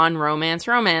 like, romance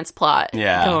plot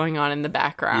going on in the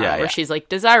background where she's, like,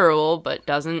 desirable but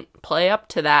doesn't play up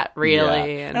to that,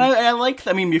 really. Yeah. And I like,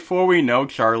 I mean, before we know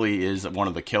Charlie is one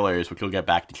of the killers, which we'll get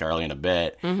back to Charlie in a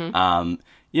bit,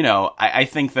 you know, I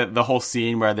think that the whole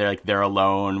scene where they're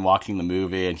alone watching the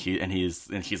movie, and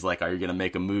she's like, are you gonna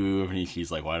make a move? And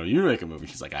he's like, why don't you make a move? And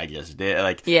she's like, I just did.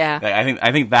 Like,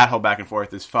 I think that whole back and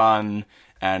forth is fun.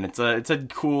 And it's a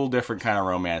cool, different kind of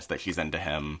romance that she's into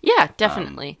him. Yeah,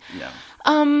 definitely.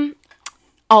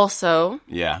 Also,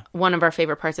 one of our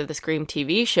favorite parts of the Scream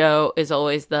TV show is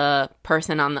always the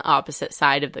person on the opposite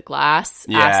side of the glass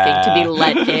asking to be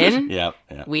let in. Yep.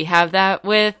 We have that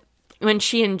with when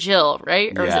she and Jill,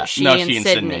 right? Or was it she and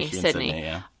Sydney?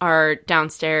 Sydney are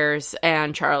downstairs,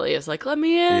 and Charlie is like, let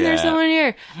me in, there's someone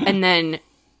here. And then,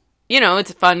 you know,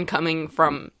 it's fun coming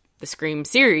from the Scream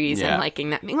series and liking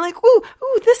that, being like, ooh,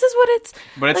 this is what it's.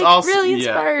 But it's like, also really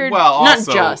inspired. Well, not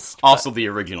just the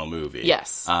original movie.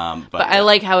 Yes, but I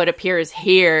like how it appears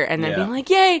here, and then being like,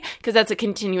 yay, because that's a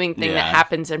continuing thing that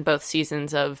happens in both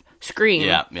seasons of Scream.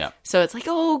 Yeah. So it's like,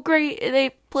 oh, great, they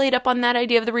played up on that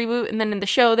idea of the reboot, and then in the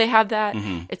show they have that.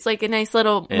 It's like a nice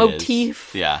little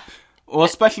motif. Yeah. Well,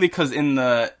 especially because in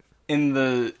the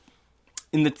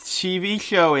TV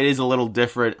show, it is a little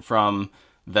different from.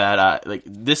 That like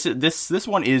this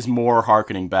one is more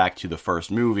harkening back to the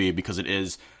first movie, because it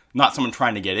is not someone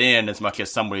trying to get in as much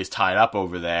as somebody's tied up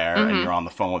over there and you're on the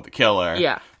phone with the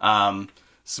killer.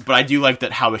 but I do like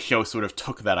that how the show sort of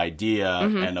took that idea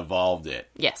and evolved it.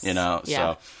 Yes. You know?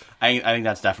 Yeah. So I think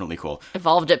that's definitely cool.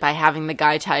 Evolved it by having the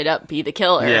guy tied up be the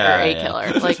killer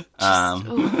killer. Like,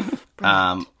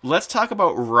 let's talk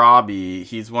about Robbie.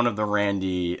 He's one of the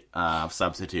Randy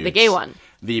substitutes. The gay one.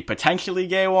 The potentially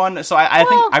gay one. So I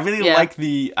think I really like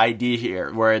the idea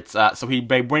here, where it's so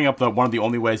they bring up one of the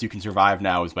only ways you can survive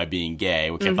now is by being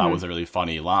gay, which I thought was a really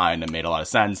funny line and made a lot of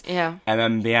sense. Yeah. And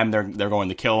then in the end, they're going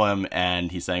to kill him,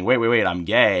 and he's saying, "Wait, I'm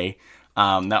gay."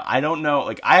 Now I don't know.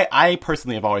 Like I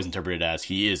personally have always interpreted it as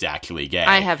he is actually gay.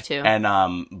 I have too.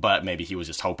 And but maybe he was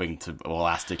just hoping to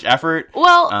last ditch effort.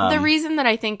 Well, the reason that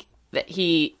I think that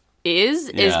he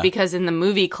is because in the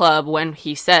movie club when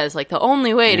he says like the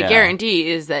only way to guarantee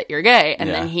is that you're gay, and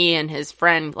then he and his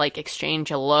friend like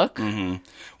exchange a look.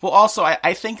 Well, also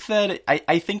I think that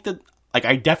like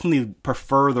I definitely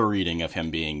prefer the reading of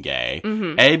him being gay.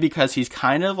 A, because he's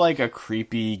kind of like a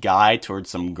creepy guy towards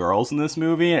some girls in this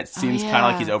movie, and it seems kind of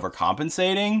like he's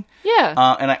overcompensating.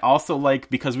 Yeah. And I also like,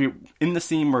 because we in the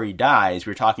scene where he dies, we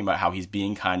were talking about how he's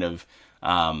being kind of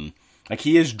like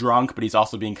he is drunk, but he's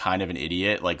also being kind of an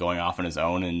idiot, like going off on his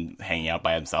own and hanging out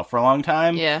by himself for a long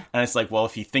time. Yeah. And it's like, well,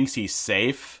 if he thinks he's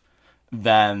safe,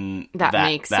 then that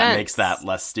makes that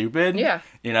less stupid. Yeah.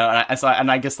 You know, and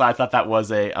I guess I thought that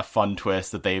was a fun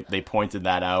twist that they pointed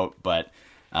that out, but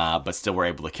still were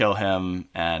able to kill him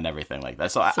and everything like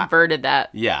that. So subverted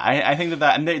that. Yeah, I think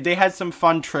that and they had some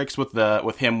fun tricks with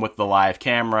him with the live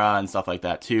camera and stuff like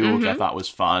that too, which I thought was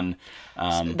fun.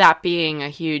 That being a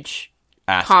huge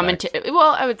commentary.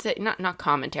 Well, I would say not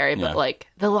commentary, but like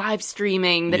the live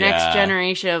streaming, the next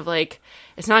generation of like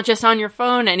it's not just on your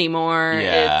phone anymore.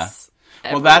 Yeah. It's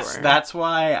well, that's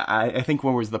why I think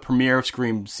when it was the premiere of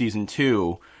Scream Season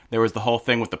 2, there was the whole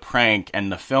thing with the prank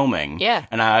and the filming. Yeah.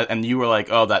 And you were like,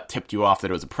 oh, that tipped you off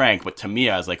that it was a prank. But to me,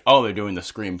 I was like, oh, they're doing the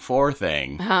Scream 4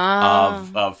 thing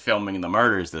of filming the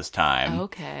murders this time.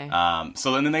 Okay.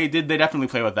 So then they definitely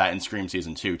play with that in Scream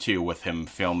Season 2 too, with him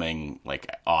filming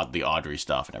like the Audrey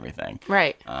stuff and everything.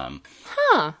 Right.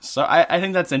 So I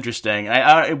think that's interesting.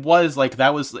 It was like,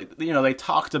 that was like, you know, they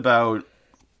talked about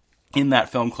in that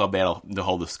film club, they had the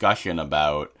whole discussion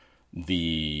about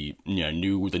the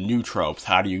new tropes.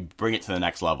 How do you bring it to the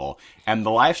next level? And the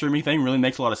live streaming thing really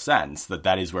makes a lot of sense.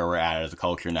 That is where we're at as a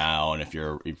culture now. And if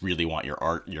you really want your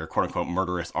art, your quote unquote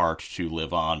murderous art, to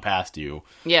live on past you,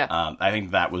 I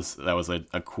think that was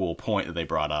a cool point that they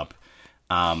brought up.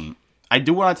 I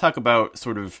do want to talk about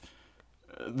sort of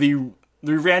the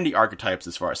Randy archetypes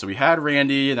as far as, so we had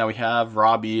Randy, and now we have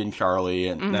Robbie and Charlie,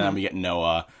 and then we get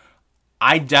Noah.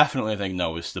 I definitely think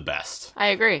Noah's the best. I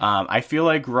agree. I feel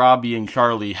like Robbie and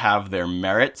Charlie have their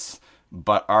merits,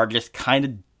 but are just kind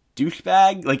of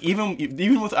douchebag. Like even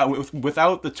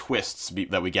without the twists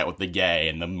that we get with the gay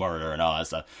and the murder and all that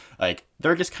stuff, like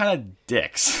they're just kind of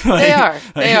dicks. Like,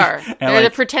 they are. They're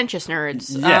the pretentious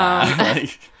nerds. Yeah.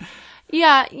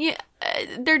 Yeah.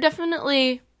 They're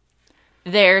definitely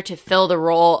there to fill the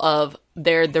role of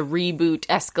they're the reboot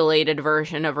escalated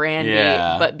version of Randy,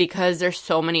 but because there's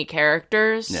so many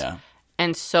characters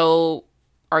and so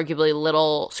arguably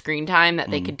little screen time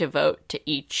that they could devote to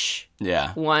each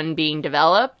one being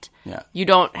developed, you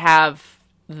don't have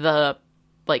the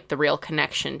real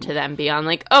connection to them beyond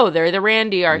like, oh, they're the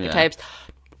Randy archetypes.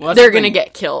 Well, they're going to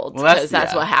get killed because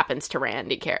that's what happens to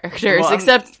Randy characters,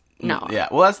 except no. Yeah,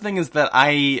 well, that's the thing, is that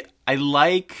I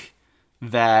like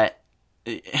that...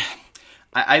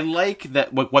 I like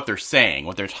that what they're saying,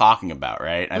 what they're talking about,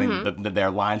 right? I think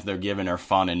their lines they're given are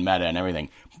fun and meta and everything,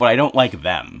 but I don't like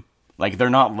them. Like, they're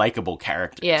not likable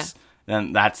characters. Yeah.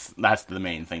 And that's the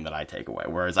main thing that I take away.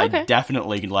 Whereas I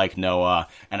definitely like Noah,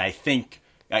 and I think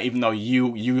even though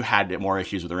you had more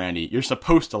issues with Randy, you're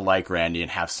supposed to like Randy and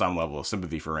have some level of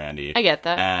sympathy for Randy. I get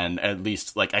that. And at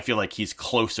least, like, I feel like he's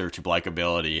closer to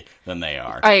likability than they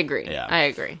are. I agree. Yeah. I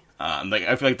agree. Like,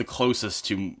 I feel like the closest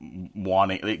to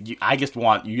wanting, like, you just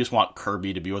want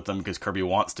Kirby to be with them because Kirby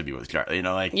wants to be with Charlie, you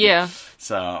know, like,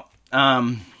 so,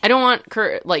 I don't want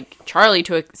Charlie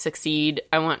to succeed.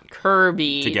 I want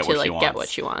Kirby to get what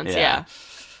she wants. Yeah.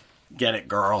 Get it,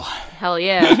 girl. Hell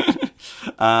yeah.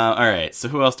 All right, so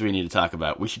who else do we need to talk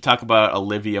about? We should talk about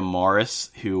Olivia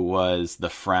Morris, who was the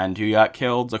friend who got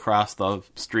killed across the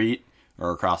street.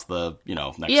 Or across the,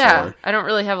 next door. I don't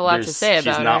really have a lot to say about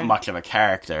her. She's not much of a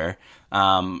character.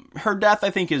 Her death, I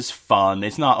think, is fun.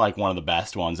 It's not like one of the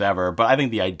best ones ever, but I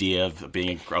think the idea of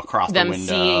being across the window,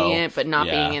 seeing it but not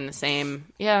being in the same,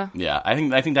 yeah, I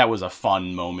think that was a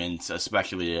fun moment,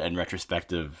 especially in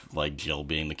retrospective, like Jill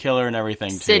being the killer and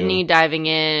everything. Sydney diving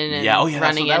in and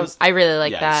running in. I really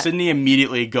like that. Sydney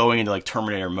immediately going into like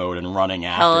Terminator mode and running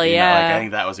after. Hell yeah! I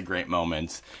think that was a great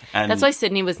moment, and that's why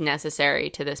Sydney was necessary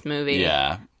to this movie.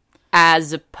 Yeah.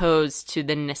 As opposed to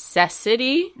the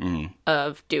necessity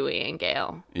of Dewey and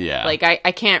Gale. Yeah. Like,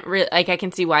 I can't really... Like, I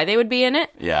can see why they would be in it.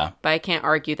 Yeah. But I can't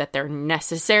argue that they're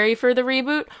necessary for the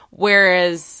reboot.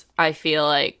 Whereas, I feel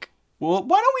like... Well,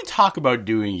 why don't we talk about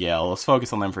Dewey and Gale? Let's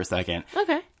focus on them for a second.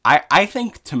 Okay. I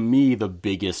think, to me, the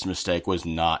biggest mistake was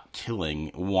not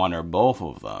killing one or both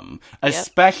of them.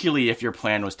 Especially if your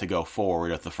plan was to go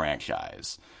forward with the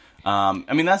franchise.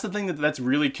 I mean, that's the thing that's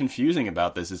really confusing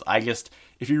about this is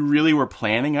if you really were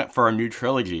planning for a new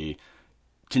trilogy,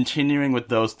 continuing with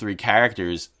those three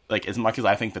characters, like as much as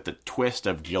I think that the twist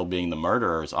of Jill being the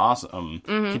murderer is awesome,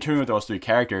 continuing with those three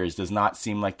characters does not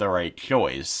seem like the right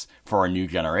choice for a new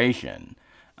generation.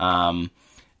 And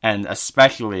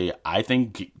especially, I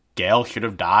think Gale should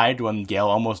have died when Gale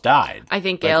almost died. I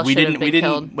think Gale should have been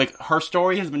killed. Like, her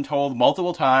story has been told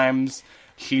multiple times.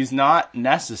 She's not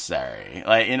necessary.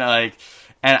 Like, you know, like,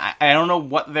 and I don't know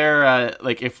what they're,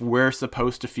 like, if we're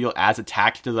supposed to feel as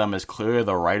attached to them as clearly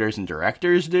the writers and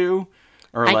directors do.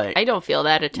 Or, I don't feel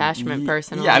that attachment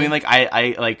personally. Yeah, I mean, like,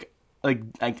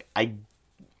 I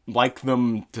like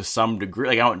them to some degree.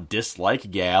 Like, I don't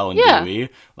dislike Gale and Dewey.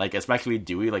 Like, especially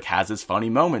Dewey, like, has his funny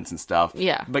moments and stuff.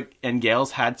 Yeah. And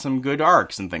Gale's had some good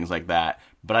arcs and things like that.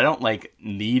 But I don't, like,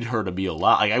 need her to be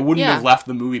alive. Like, I wouldn't have left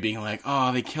the movie being like,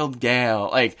 oh, they killed Gale.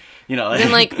 Like, you know.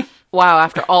 Then, like, wow,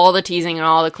 after all the teasing and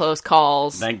all the close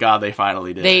calls. Thank God they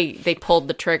finally did. They pulled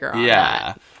the trigger on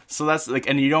that. So that's, like,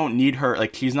 and you don't need her,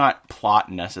 like, she's not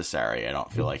plot necessary, I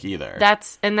don't feel like, either.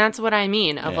 That's what I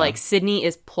mean, of, like, Sydney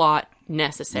is plot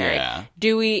necessary. Yeah.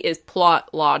 Dewey is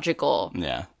plot logical.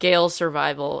 Yeah. Gale's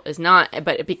survival is not,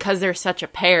 but because they're such a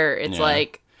pair, it's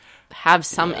like, have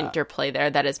some interplay there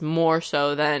that is more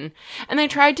so than... And they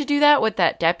tried to do that with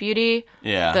that deputy.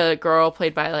 Yeah. The girl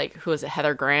played by, like, who was it,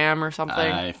 Heather Graham or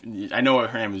something? I know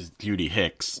her name is Judy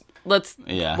Hicks.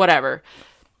 Whatever.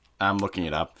 I'm looking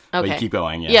it up. Okay. But you keep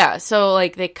going, Yeah, so,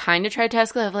 like, they kind of tried to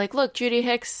escalate, like, look, Judy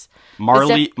Hicks...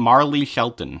 Marley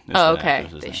Shelton. Oh, okay.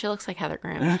 She looks like Heather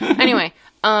Graham. Anyway,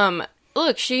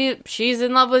 look, she's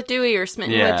in love with Dewey or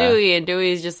smitten with Dewey, and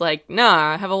Dewey's just like,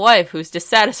 nah, I have a wife who's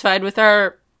dissatisfied with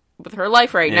her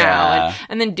life right now.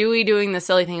 And then Dewey doing the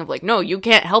silly thing of like, no, you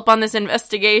can't help on this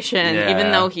investigation,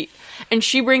 even though and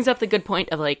she brings up the good point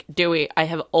of like, Dewey, I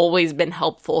have always been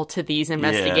helpful to these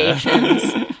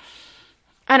investigations.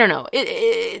 I don't know.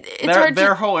 It's hard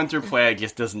their whole interplay, I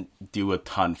guess, doesn't do a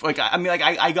ton. Like, I mean, like,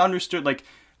 I understood, like,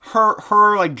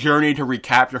 her like, journey to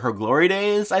recapture her glory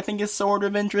days, I think, is sort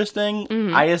of interesting.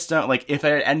 Mm-hmm. I just don't, like, if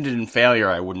it had ended in failure,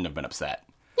 I wouldn't have been upset.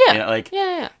 Yeah. You know, like,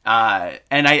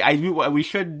 and we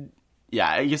should... Yeah,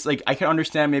 I guess, like, I can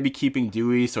understand maybe keeping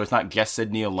Dewey so it's not just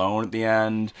Sydney alone at the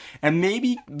end. And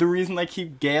maybe the reason I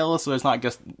keep Gale is so it's not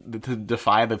just to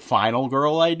defy the final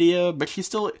girl idea. But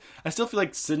I still feel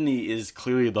like Sydney is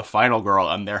clearly the final girl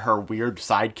and they're her weird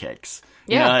sidekicks.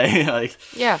 Yeah. You know? Like,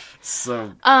 yeah.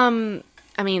 So. I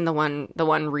mean, the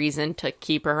one reason to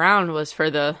keep her around was for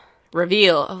the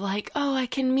reveal of like, oh, I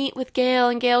can meet with Gale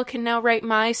and Gale can now write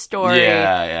my story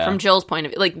from Jill's point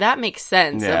of view. Like, that makes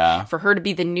sense. Yeah. For her to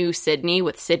be the new Sydney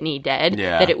with Sydney dead,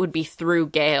 that it would be through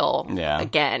Gale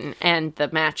again and the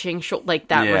matching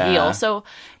that reveal. So,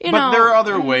 you know. But there are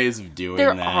other ways of doing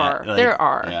that. There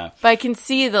are. Yeah. But I can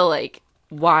see the, like,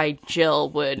 why Jill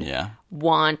would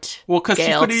want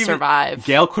Gale to survive.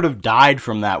 Gale could have died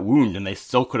from that wound and they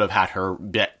still could have had her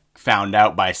found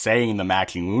out by saying the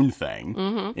matching wound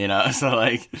thing, you know. So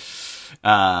like,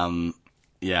 I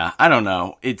don't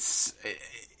know.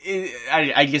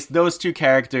 I guess those two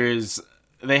characters,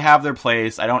 they have their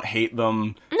place. I don't hate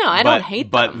them. No, I don't hate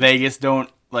them. But they just don't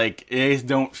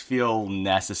feel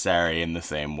necessary in the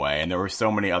same way. And there were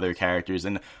so many other characters,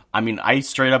 and I mean, I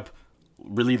straight up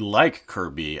really like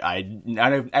Kirby. I've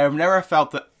never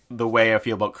felt the way I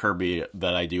feel about Kirby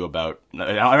that I do about...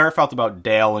 I never felt about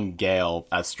Dale and Gale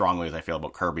as strongly as I feel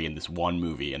about Kirby in this one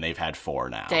movie, and they've had 4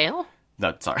 now. Dale?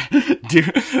 No, sorry.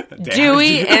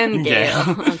 Dewey and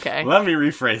Gale. Okay. Let me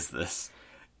rephrase this.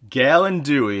 Gale and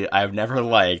Dewey I've never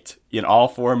liked in all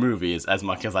 4 movies as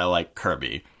much as I like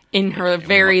Kirby. In her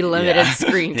very limited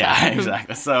screen time. Yeah,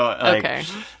 exactly. So, like... Okay.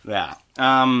 Yeah.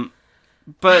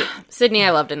 But... Sydney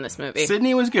I loved in this movie.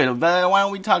 Sydney was good. Why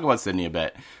don't we talk about Sydney a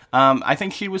bit? I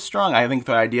think she was strong. I think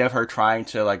the idea of her trying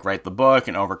to like write the book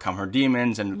and overcome her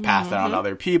demons and pass that on to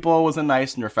other people was a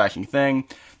nice and refreshing thing.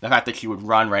 The fact that she would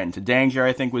run right into danger,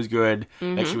 I think, was good.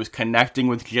 That she was connecting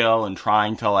with Jill and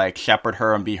trying to like shepherd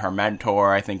her and be her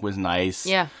mentor, I think, was nice.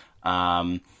 Yeah.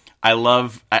 I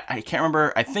love, I can't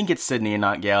remember, I think it's Sydney and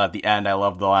not Gail at the end. I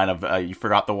love the line of, you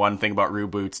forgot the one thing about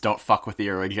reboots, don't fuck with the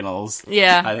originals.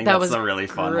 Yeah, I think that that's was a really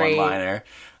fun great. one-liner.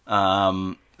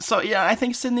 So yeah, I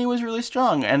think Sydney was really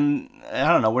strong. And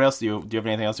I don't know, what else do you have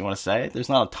anything else you want to say? There's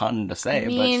not a ton to say,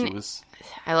 but she was...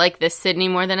 I like this Sydney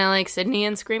more than I like Sydney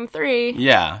in Scream 3.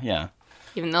 Yeah.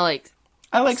 Even though, like...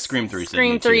 I like Scream 3 Sydney,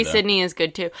 Scream 3 too, Sydney is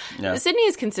good, too. Yeah. Sydney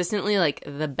is consistently, like,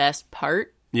 the best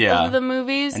part of the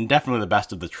movies. And definitely the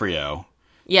best of the trio.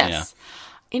 Yes.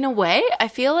 Yeah. In a way, I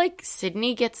feel like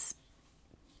Sydney gets...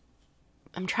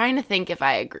 I'm trying to think if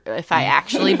I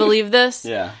actually believe this.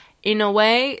 Yeah. In a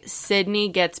way, Sydney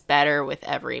gets better with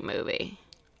every movie.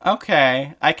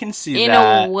 Okay, I can see that.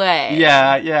 In a way.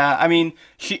 Yeah. I mean,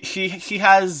 she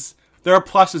has... There are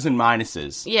pluses and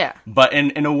minuses. Yeah. But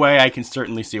in a way, I can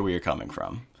certainly see where you're coming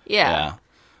from. Yeah.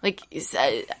 Like,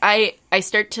 I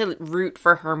start to root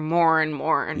for her more and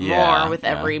more and more with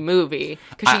every movie.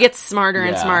 Because she gets smarter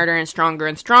and smarter and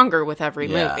stronger with every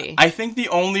movie. I think the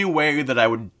only way that I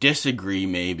would disagree,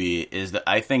 maybe, is that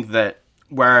I think that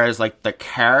whereas, like, the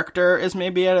character is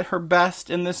maybe at her best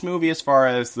in this movie as far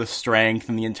as the strength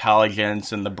and the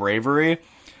intelligence and the bravery,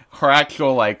 her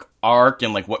actual, like, arc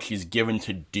and, like, what she's given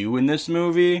to do in this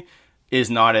movie is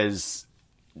not as...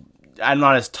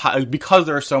 because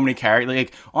there are so many characters.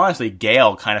 Like, honestly,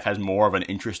 Gail kind of has more of an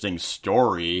interesting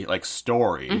story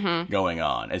going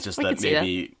on. It's just that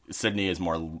maybe Sydney is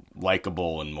more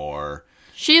likable and more...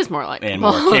 She is more likable. And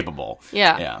more capable.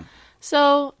 Yeah.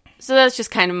 So that's just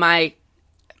kind of my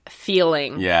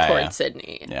feeling towards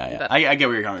Sydney. Yeah. I get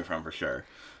where you're coming from, for sure.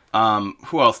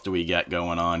 Who else do we get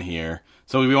going on here?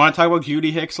 So we want to talk about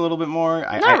Judy Hicks a little bit more?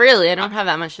 Not really. I don't have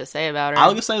that much to say about her.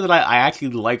 I'll just say that I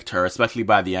actually liked her, especially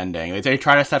by the ending. They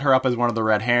try to set her up as one of the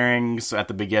red herrings at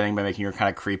the beginning by making her kind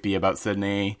of creepy about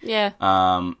Sydney. Yeah.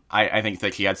 I think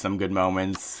that she had some good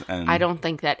moments. And I don't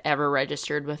think that ever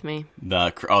registered with me.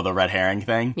 The red herring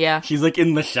thing? Yeah. She's like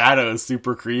in the shadows,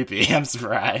 super creepy. I'm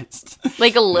surprised.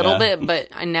 Like a little bit, but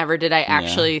I never did I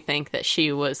actually think that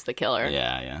she was the killer.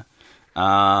 Yeah.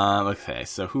 Okay,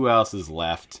 so who else is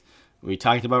left? We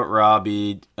talked about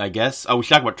Robbie, I guess. Oh, we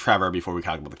should talk about Trevor before we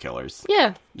talk about the killers.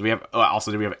 Yeah. Do we have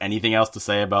anything else to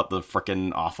say about the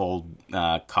frickin' awful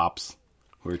cops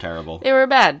who were terrible? They were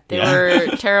bad. They were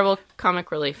terrible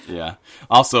comic relief. Yeah.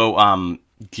 Also,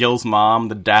 Jill's mom,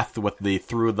 the death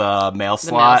through the mail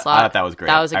slot. I thought that was great.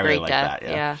 That was a I great really death. Liked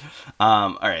that, yeah.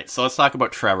 All right, so let's talk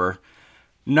about Trevor.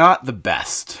 Not the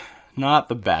best.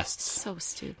 So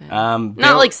stupid. Not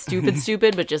like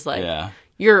stupid, but just like... Yeah.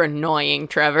 You're annoying,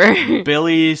 Trevor.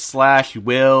 Billy /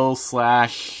 Will /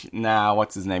 now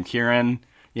what's his name? Kieran.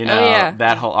 You know,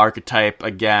 that whole archetype,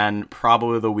 again,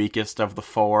 probably the weakest of the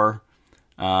four.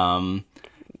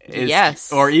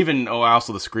 Yes. Or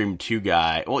also the Scream 2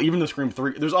 guy. Well, even the Scream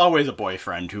 3, there's always a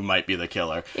boyfriend who might be the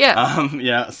killer.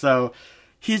 Yeah. So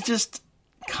he's just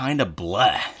kind of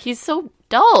bleh. He's so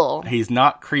dull. He's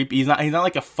not creepy. He's not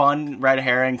like a fun red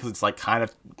herring because it's like kind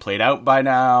of played out by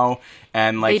now.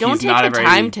 And like they don't he's take not the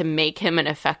time to make him an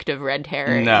effective red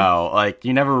herring. No, like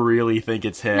you never really think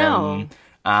it's him. No.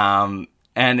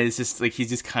 And it's just like he's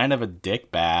just kind of a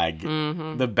dickbag.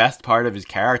 Mm-hmm. The best part of his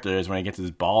character is when he gets his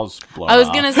balls blown off. I was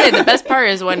gonna say the best part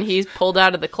is when he's pulled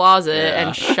out of the closet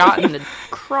and shot in the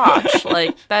crotch.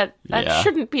 Like that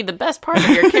shouldn't be the best part of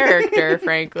your character,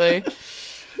 frankly.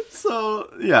 So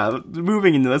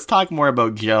moving into, let's talk more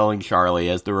about Jill and Charlie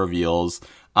as the reveals.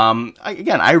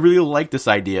 I really like this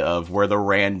idea of where the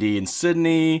Randy and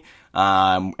Sydney,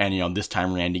 and this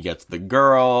time Randy gets the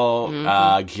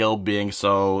girl, Jill being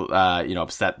so,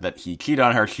 upset that he cheated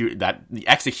on her, that the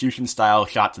execution style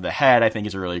shot to the head, I think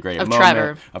is a really great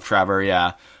moment. Of Trevor,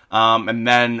 yeah. And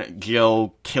then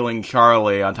Jill killing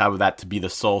Charlie on top of that to be the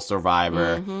sole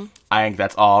survivor. Mm-hmm. I think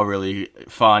that's all really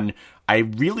fun. I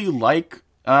really like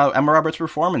Emma Roberts'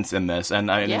 performance in this, and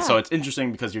so it's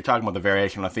interesting because you're talking about the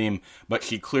variation on a theme, but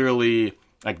she clearly,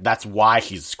 like, that's why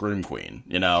she's Scream Queen,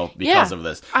 because of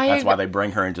this. That's why they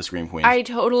bring her into Scream Queen. I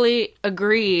totally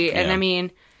agree, and I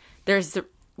mean, there's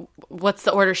what's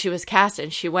the order she was cast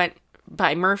in? She went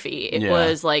by Murphy. It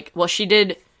was like, well, she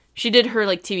did her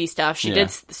like TV stuff. She did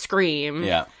Scream.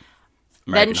 Yeah.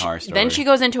 American Horror Story. Then she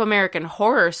goes into American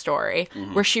Horror Story,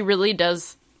 where she really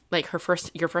does. Like,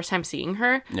 your first time seeing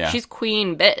her, she's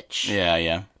Queen Bitch.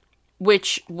 Yeah.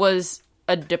 Which was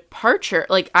a departure.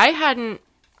 Like, I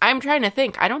I'm trying to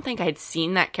think. I don't think I'd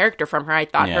seen that character from her. I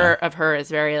thought of her as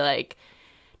very, like,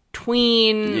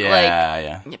 tween,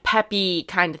 like, peppy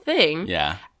kind of thing.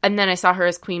 Yeah. And then I saw her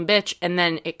as Queen Bitch, and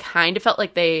then it kind of felt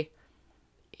like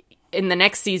in the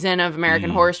next season of American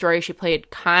Horror Story, she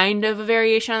played kind of a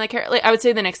variation on that character. Like, I would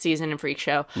say the next season in Freak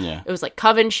Show. Yeah. It was like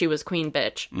Coven, she was Queen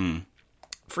Bitch.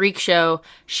 Freak Show,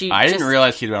 I didn't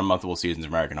realize she'd been on multiple seasons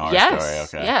of American Horror Story.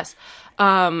 Okay. Yes.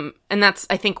 And that's,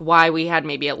 I think, why we had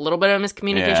maybe a little bit of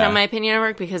miscommunication, in my opinion, of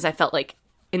her, because I felt like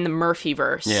in the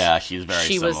Murphyverse, she's very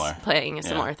similar. Was playing a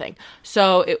similar thing.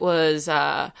 So it was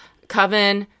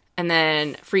Coven, and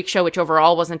then Freak Show, which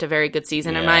overall wasn't a very good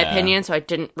season in my opinion, so I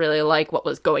didn't really like what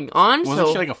was going on. Wasn't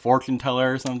she like a fortune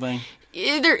teller or something?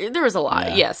 There was a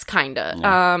lot, yes, kinda.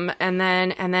 Yeah. And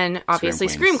then obviously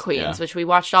Scream Queens, which we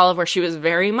watched all of, where she was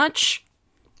very much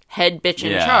head bitch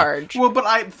in charge. Well,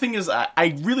 but the thing is,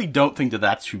 I really don't think that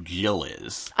that's who Jill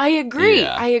is. I agree,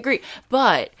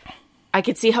 but I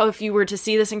could see how if you were to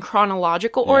see this in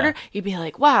chronological order, you'd be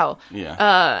like, wow,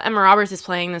 Emma Roberts is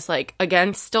playing this, like,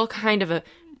 again, still kind of a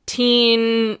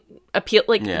teen appeal,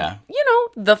 like, you know,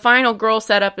 the final girl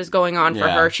setup is going on for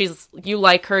her. You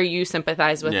like her, you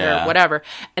sympathize with her, whatever.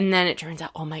 And then it turns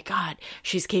out, oh my God,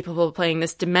 she's capable of playing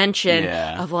this dimension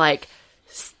of, like,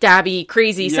 stabby,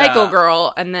 crazy psycho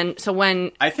girl. And then, so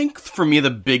when... I think, for me, the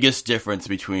biggest difference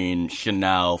between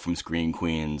Chanel from Scream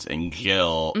Queens and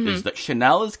Jill is that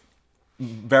Chanel is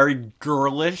very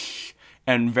girlish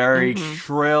and very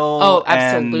shrill. Oh,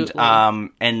 absolutely.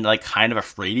 And like, kind of a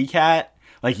fraidy cat.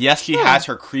 Like, yes, she has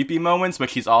her creepy moments,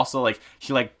 but she's also, like,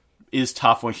 she, like, is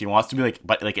tough when she wants to be, like,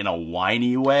 but, like, in a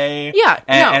whiny way. Yeah,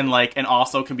 and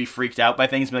also can be freaked out by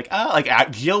things, and be like,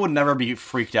 like, Jill would never be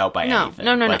freaked out by anything.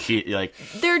 No. Like, she, like...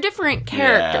 They're different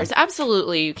characters.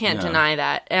 Absolutely, you can't deny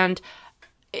that. And,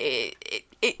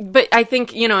 but I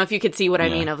think, you know, if you could see what I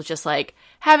mean, of just, like,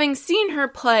 having seen her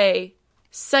play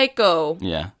Psycho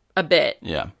a bit.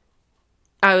 Yeah.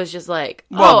 I was just like,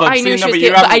 I knew she was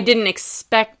cute, but I didn't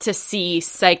expect to see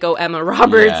Psycho Emma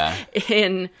Roberts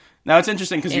in... Now, it's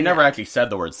interesting, because you never actually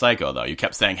said the word psycho, though. You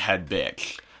kept saying head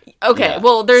bitch. Okay,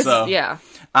 well, there's...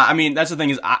 I mean, that's the thing,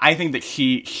 is I think that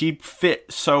she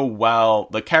fit so well...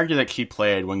 The character that she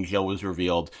played when Jill was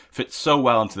revealed fit so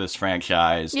well into this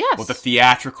franchise. Yes. With a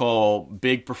theatrical,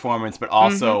 big performance, but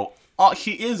also...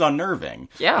 she is unnerving.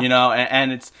 Yeah. You know,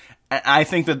 and it's... I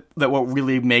think that what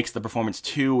really makes the performance,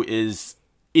 too, is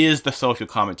the social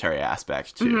commentary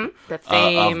aspect too, the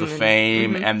fame, of the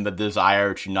fame and the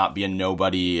desire to not be a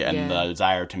nobody and the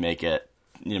desire to make it,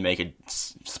 you know, make it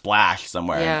splash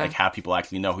somewhere and like have people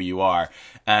actually know who you are.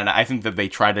 And I think that they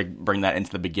try to bring that into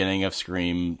the beginning of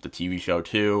Scream, the TV show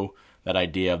too. That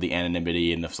idea of the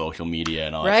anonymity and the social media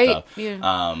and all that stuff.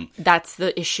 Yeah. That's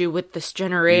the issue with this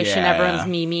generation. Everyone's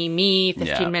me,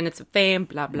 15 minutes of fame,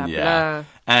 blah, blah, blah.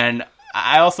 And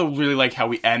I also really like how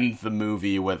we end the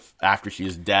movie with, after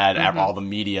she's dead, all the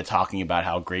media talking about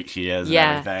how great she is and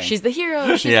everything. She's the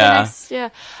hero. She's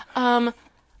the next,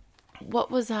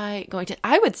 what was I going to...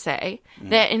 I would say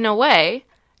that, in a way,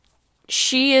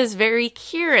 she is very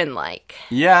Kieran-like.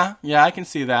 Yeah, I can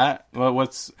see that. Well,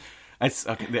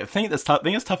 the thing that's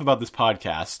tough about this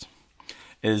podcast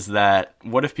is that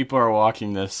what if people are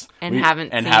watching this and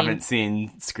haven't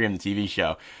seen Scream the TV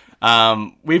show?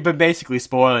 We've been basically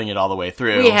spoiling it all the way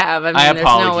through. We have. I mean, there's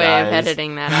no way of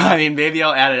editing that out. I mean, maybe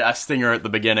I'll add a stinger at the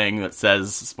beginning that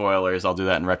says spoilers. I'll do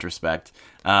that in retrospect.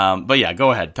 But yeah,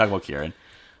 go ahead. Talk about Kieran.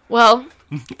 Well,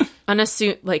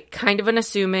 kind of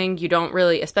unassuming. You don't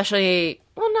really,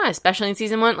 not especially in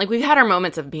season 1. Like, we've had our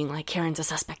moments of being like, Kieran's a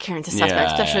suspect,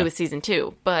 especially with season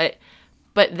 2. But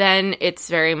then it's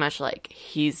very much like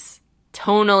he's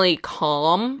tonally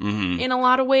calm in a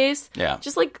lot of ways. Yeah.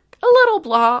 Just like a little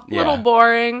blah, little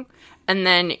boring. And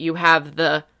then you have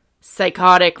the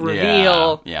psychotic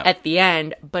reveal at the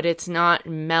end, but it's not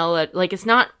it's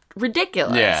not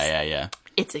ridiculous. Yeah.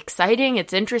 It's exciting,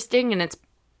 it's interesting, and it's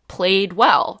played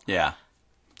well. Yeah.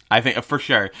 I think, for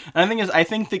sure. And the thing is, I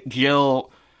think that Jill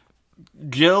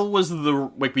was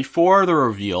before the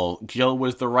reveal, Jill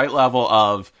was the right level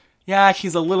of,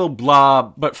 she's a little blah,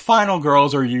 but final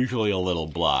girls are usually a little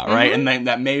blah, right? And then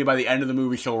that maybe by the end of the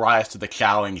movie she'll rise to the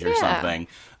challenge or something.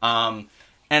 And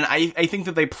I think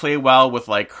that they play well with,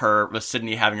 like, with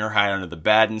Sydney having her hide under the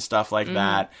bed and stuff like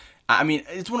that. I mean,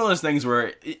 it's one of those things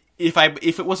where if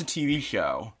it was a TV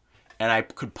show and I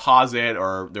could pause it,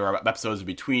 or there were episodes in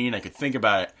between, I could think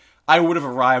about it, I would have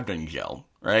arrived on Jill,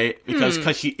 right? Because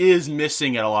she is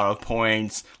missing at a lot of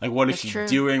points. Like, what is she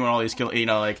doing when all these kills,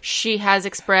 like... She has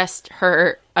expressed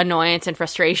her annoyance and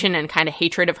frustration and kind of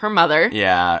hatred of her mother.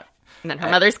 Yeah. And then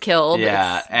her mother's killed.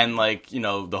 Yeah, and, like,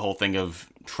 the whole thing of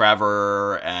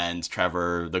Trevor,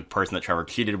 the person that Trevor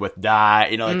cheated with, die.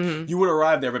 You know, like, you would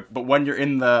arrive there, but when you're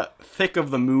in the thick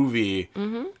of the movie,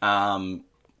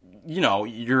 you know,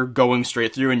 you're going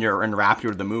straight through and you're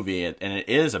enraptured with the movie, and it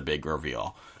is a big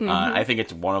reveal. I think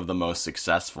it's one of the most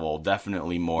successful,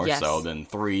 definitely more so than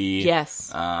 3.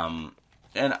 Yes.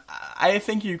 And I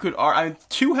think you could...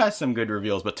 2 has some good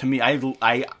reveals, but to me,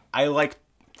 I like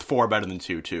 4 better than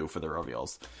 2, too, for the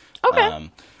reveals. Okay.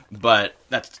 But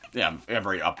that's,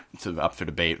 very up for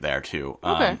debate there, too.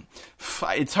 Okay.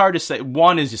 It's hard to say.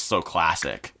 1 is just so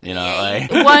classic, you know?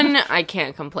 Like... 1, I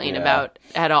can't complain about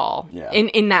at all. Yeah.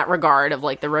 In that regard of,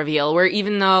 like, the reveal, where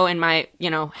even though in my,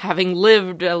 having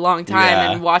lived a long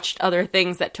time and watched other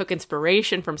things that took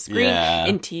inspiration from Scream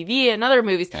and TV and other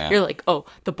movies, you're like, oh,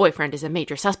 the boyfriend is a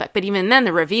major suspect. But even then,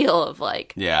 the reveal of,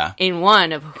 like, in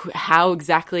 1 of how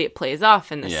exactly it plays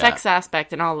off and the sex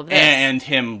aspect and all of this. And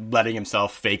him letting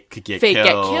himself fake get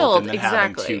killed, and then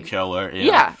having to kill her.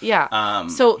 Yeah.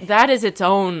 So that is its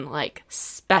own, like,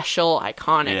 special,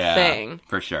 iconic thing.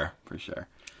 For sure.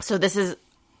 So this is,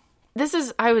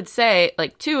 I would say,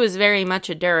 like, 2 is very much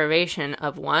a derivation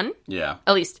of 1. Yeah.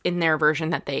 At least in their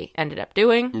version that they ended up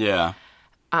doing. Yeah.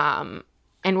 And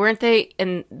weren't they,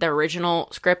 in the original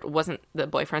script, wasn't the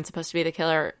boyfriend supposed to be the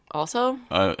killer also?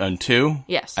 And 2?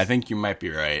 Yes. I think you might be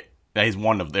right.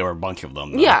 There were a bunch of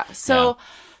them, though. Yeah. So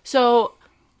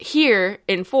here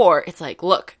in 4, it's like,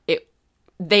 look,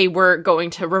 they were going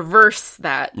to reverse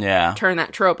that, turn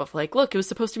that trope of, like, look, it was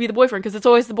supposed to be the boyfriend because it's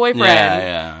always the boyfriend.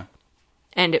 Yeah.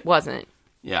 And it wasn't.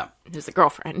 Yeah. It was the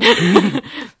girlfriend.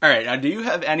 All right. Now, do you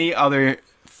have any other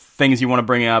things you want to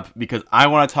bring up? Because I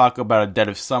want to talk about a Dead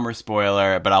of Summer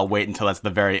spoiler, but I'll wait until that's the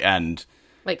very end.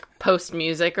 Like post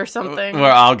music or something?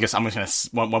 Well, I'm just going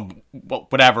to,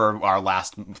 whatever our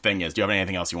last thing is. Do you have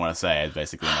anything else you want to say? Is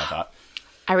basically my thought.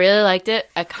 I really liked it.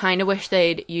 I kind of wish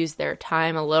they'd use their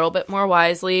time a little bit more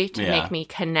wisely to make me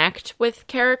connect with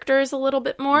characters a little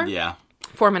bit more. Yeah.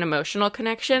 Form an emotional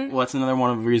connection. Well, that's another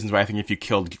one of the reasons why I think if you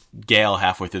killed Gail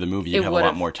halfway through the movie, you'd have a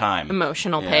lot more time.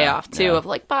 Emotional payoff, too, of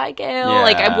like, bye, Gail. Yeah.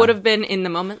 Like, I would have been in the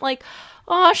moment like,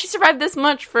 oh, she survived this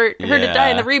much for her to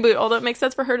die in the reboot, although it makes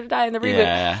sense for her to die in the reboot.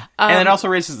 Yeah. And it also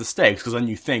raises the stakes, because then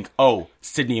you think, oh,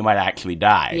 Sydney might actually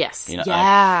die. Yes.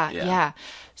 Yeah.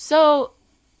 So...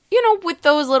 with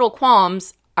those little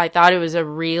qualms, I thought it was a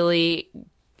really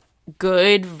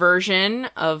good version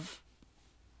of,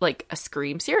 like, a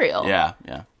Scream serial. Yeah.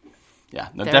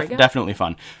 No, definitely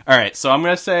fun. All right, so I'm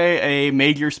going to say a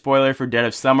major spoiler for Dead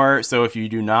of Summer, so if you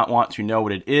do not want to know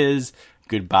what it is,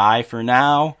 goodbye for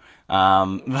now.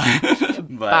 Bye,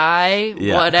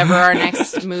 whatever our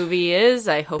next movie is.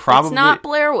 I hope it's not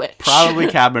Blair Witch. Probably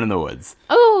Cabin in the Woods.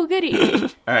 Oh, goody. All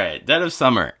right, Dead of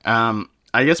Summer.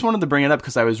 I just wanted to bring it up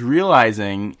because I was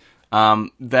realizing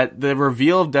that the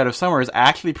reveal of Dead of Summer is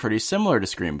actually pretty similar to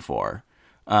Scream 4.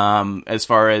 As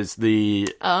far as the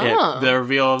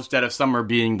reveal of Dead of Summer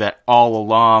being that all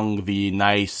along the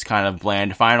nice kind of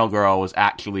bland final girl was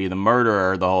actually the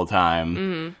murderer the whole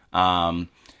time. Mm-hmm.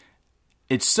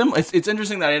 It's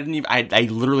interesting that I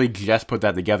literally just put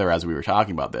that together as we were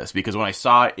talking about this, because when I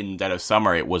saw it in Dead of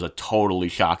Summer, it was a totally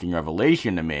shocking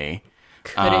revelation to me.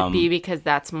 Could it be because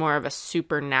that's more of a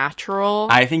supernatural?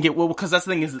 I think it will, because that's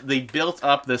the thing is they built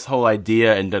up this whole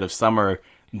idea in Dead of Summer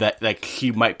that like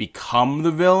she might become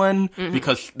the villain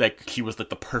because like she was like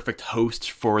the perfect host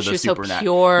for the supernatural. So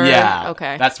pure. Yeah,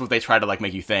 okay. That's what they try to like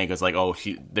make you think is like, oh,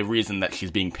 the reason that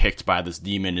she's being picked by this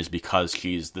demon is because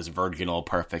she's this virginal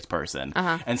perfect person.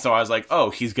 And so I was like, oh,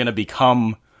 she's gonna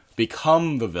become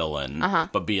the villain,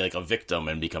 but be like a victim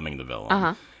in becoming the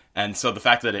villain. And so the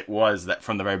fact that it was that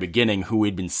from the very beginning who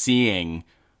we'd been seeing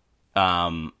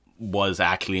was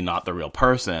actually not the real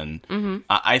person,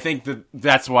 I think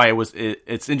that's why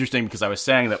it's interesting, because I was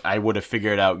saying that I would have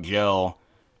figured out Jill,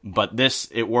 but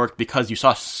it worked because you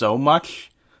saw so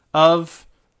much of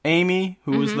Amy,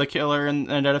 who was the killer in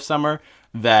Dead of Summer,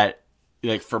 that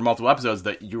like for multiple episodes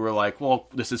that you were like, well,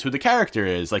 this is who the character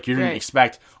is. Like you didn't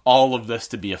expect all of this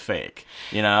to be a fake,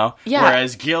 you know? Yeah.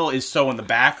 Whereas Jill is so in the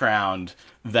background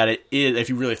that it is, if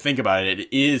you really think about it,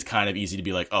 it is kind of easy to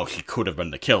be like, oh, he could have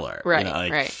been the killer. Right, you know,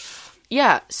 like, right.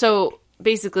 Yeah, so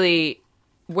basically,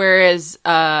 whereas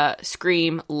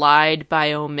Scream lied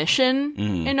by omission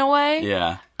in a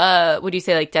way, would you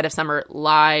say like Dead of Summer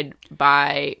lied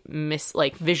by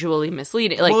visually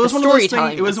misleading, like the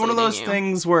storytelling? It was one of those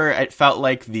things where it felt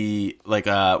like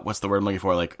what's the word I'm looking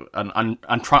for, like an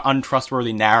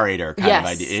untrustworthy narrator kind of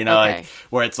idea, you know, like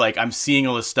where it's like I'm seeing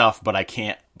all this stuff, but I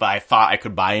can't. But I thought I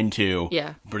could buy into,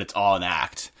 but it's all an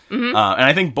act. And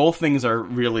I think both things are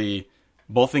really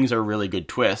good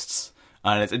twists.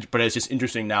 But it's just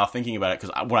interesting now thinking about it,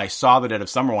 because when I saw the Dead of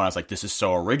Summer one, I was like, this is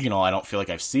so original. I don't feel like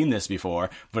I've seen this before.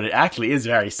 But it actually is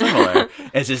very similar.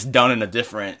 It's just done in a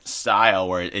different style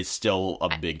where it's still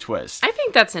a big twist. I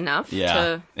think that's enough.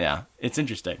 Yeah, it's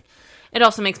interesting. It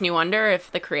also makes me wonder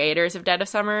if the creators of Dead of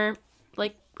Summer,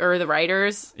 or the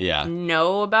writers,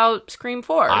 know about Scream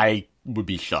 4. I would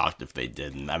be shocked if they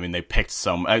didn't. I mean, they picked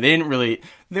they didn't really...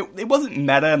 It wasn't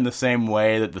meta in the same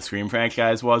way that the Scream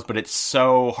franchise was, but it's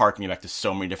so harkening back to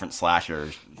so many different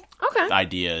slasher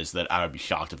ideas that I would be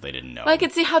shocked if they didn't know. Well, I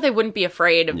could see how they wouldn't be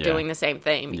afraid of doing the same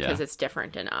thing, because it's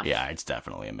different enough. Yeah, it's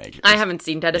definitely a major... I haven't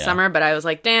seen Dead of Summer, but I was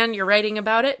like, Dan, you're writing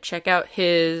about it. Check out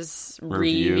his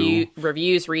reviews,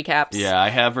 recaps. Yeah, I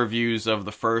have reviews of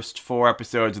the first 4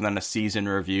 episodes and then a season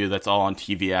review. That's all on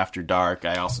TV After Dark.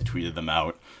 I also tweeted them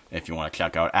out if you want to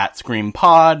check out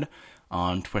 @ScreamPod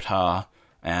on Twitter.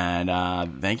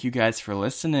 And thank you guys for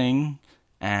listening.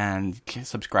 And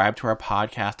subscribe to our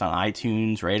podcast on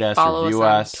iTunes, rate us, review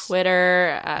us. On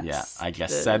Twitter. Yeah, I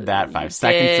just said that 5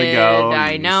 seconds ago.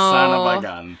 I know. Son of a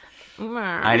gun.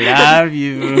 I love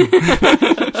you.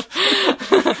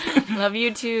 Love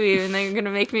you too, even though you're going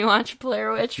to make me watch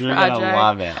Blair Witch Project. You're going to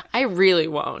love it. I really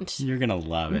won't. You're going to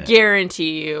love it.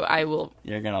 Guarantee you I will.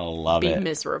 You're going to love it. Be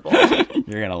miserable.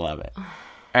 You're going to love it.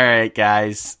 All right,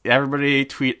 guys. Everybody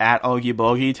tweet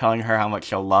 @OgieBogie telling her how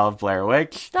much you'll love Blair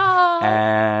Witch. Stop.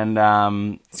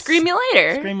 And scream you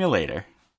later. Scream you later.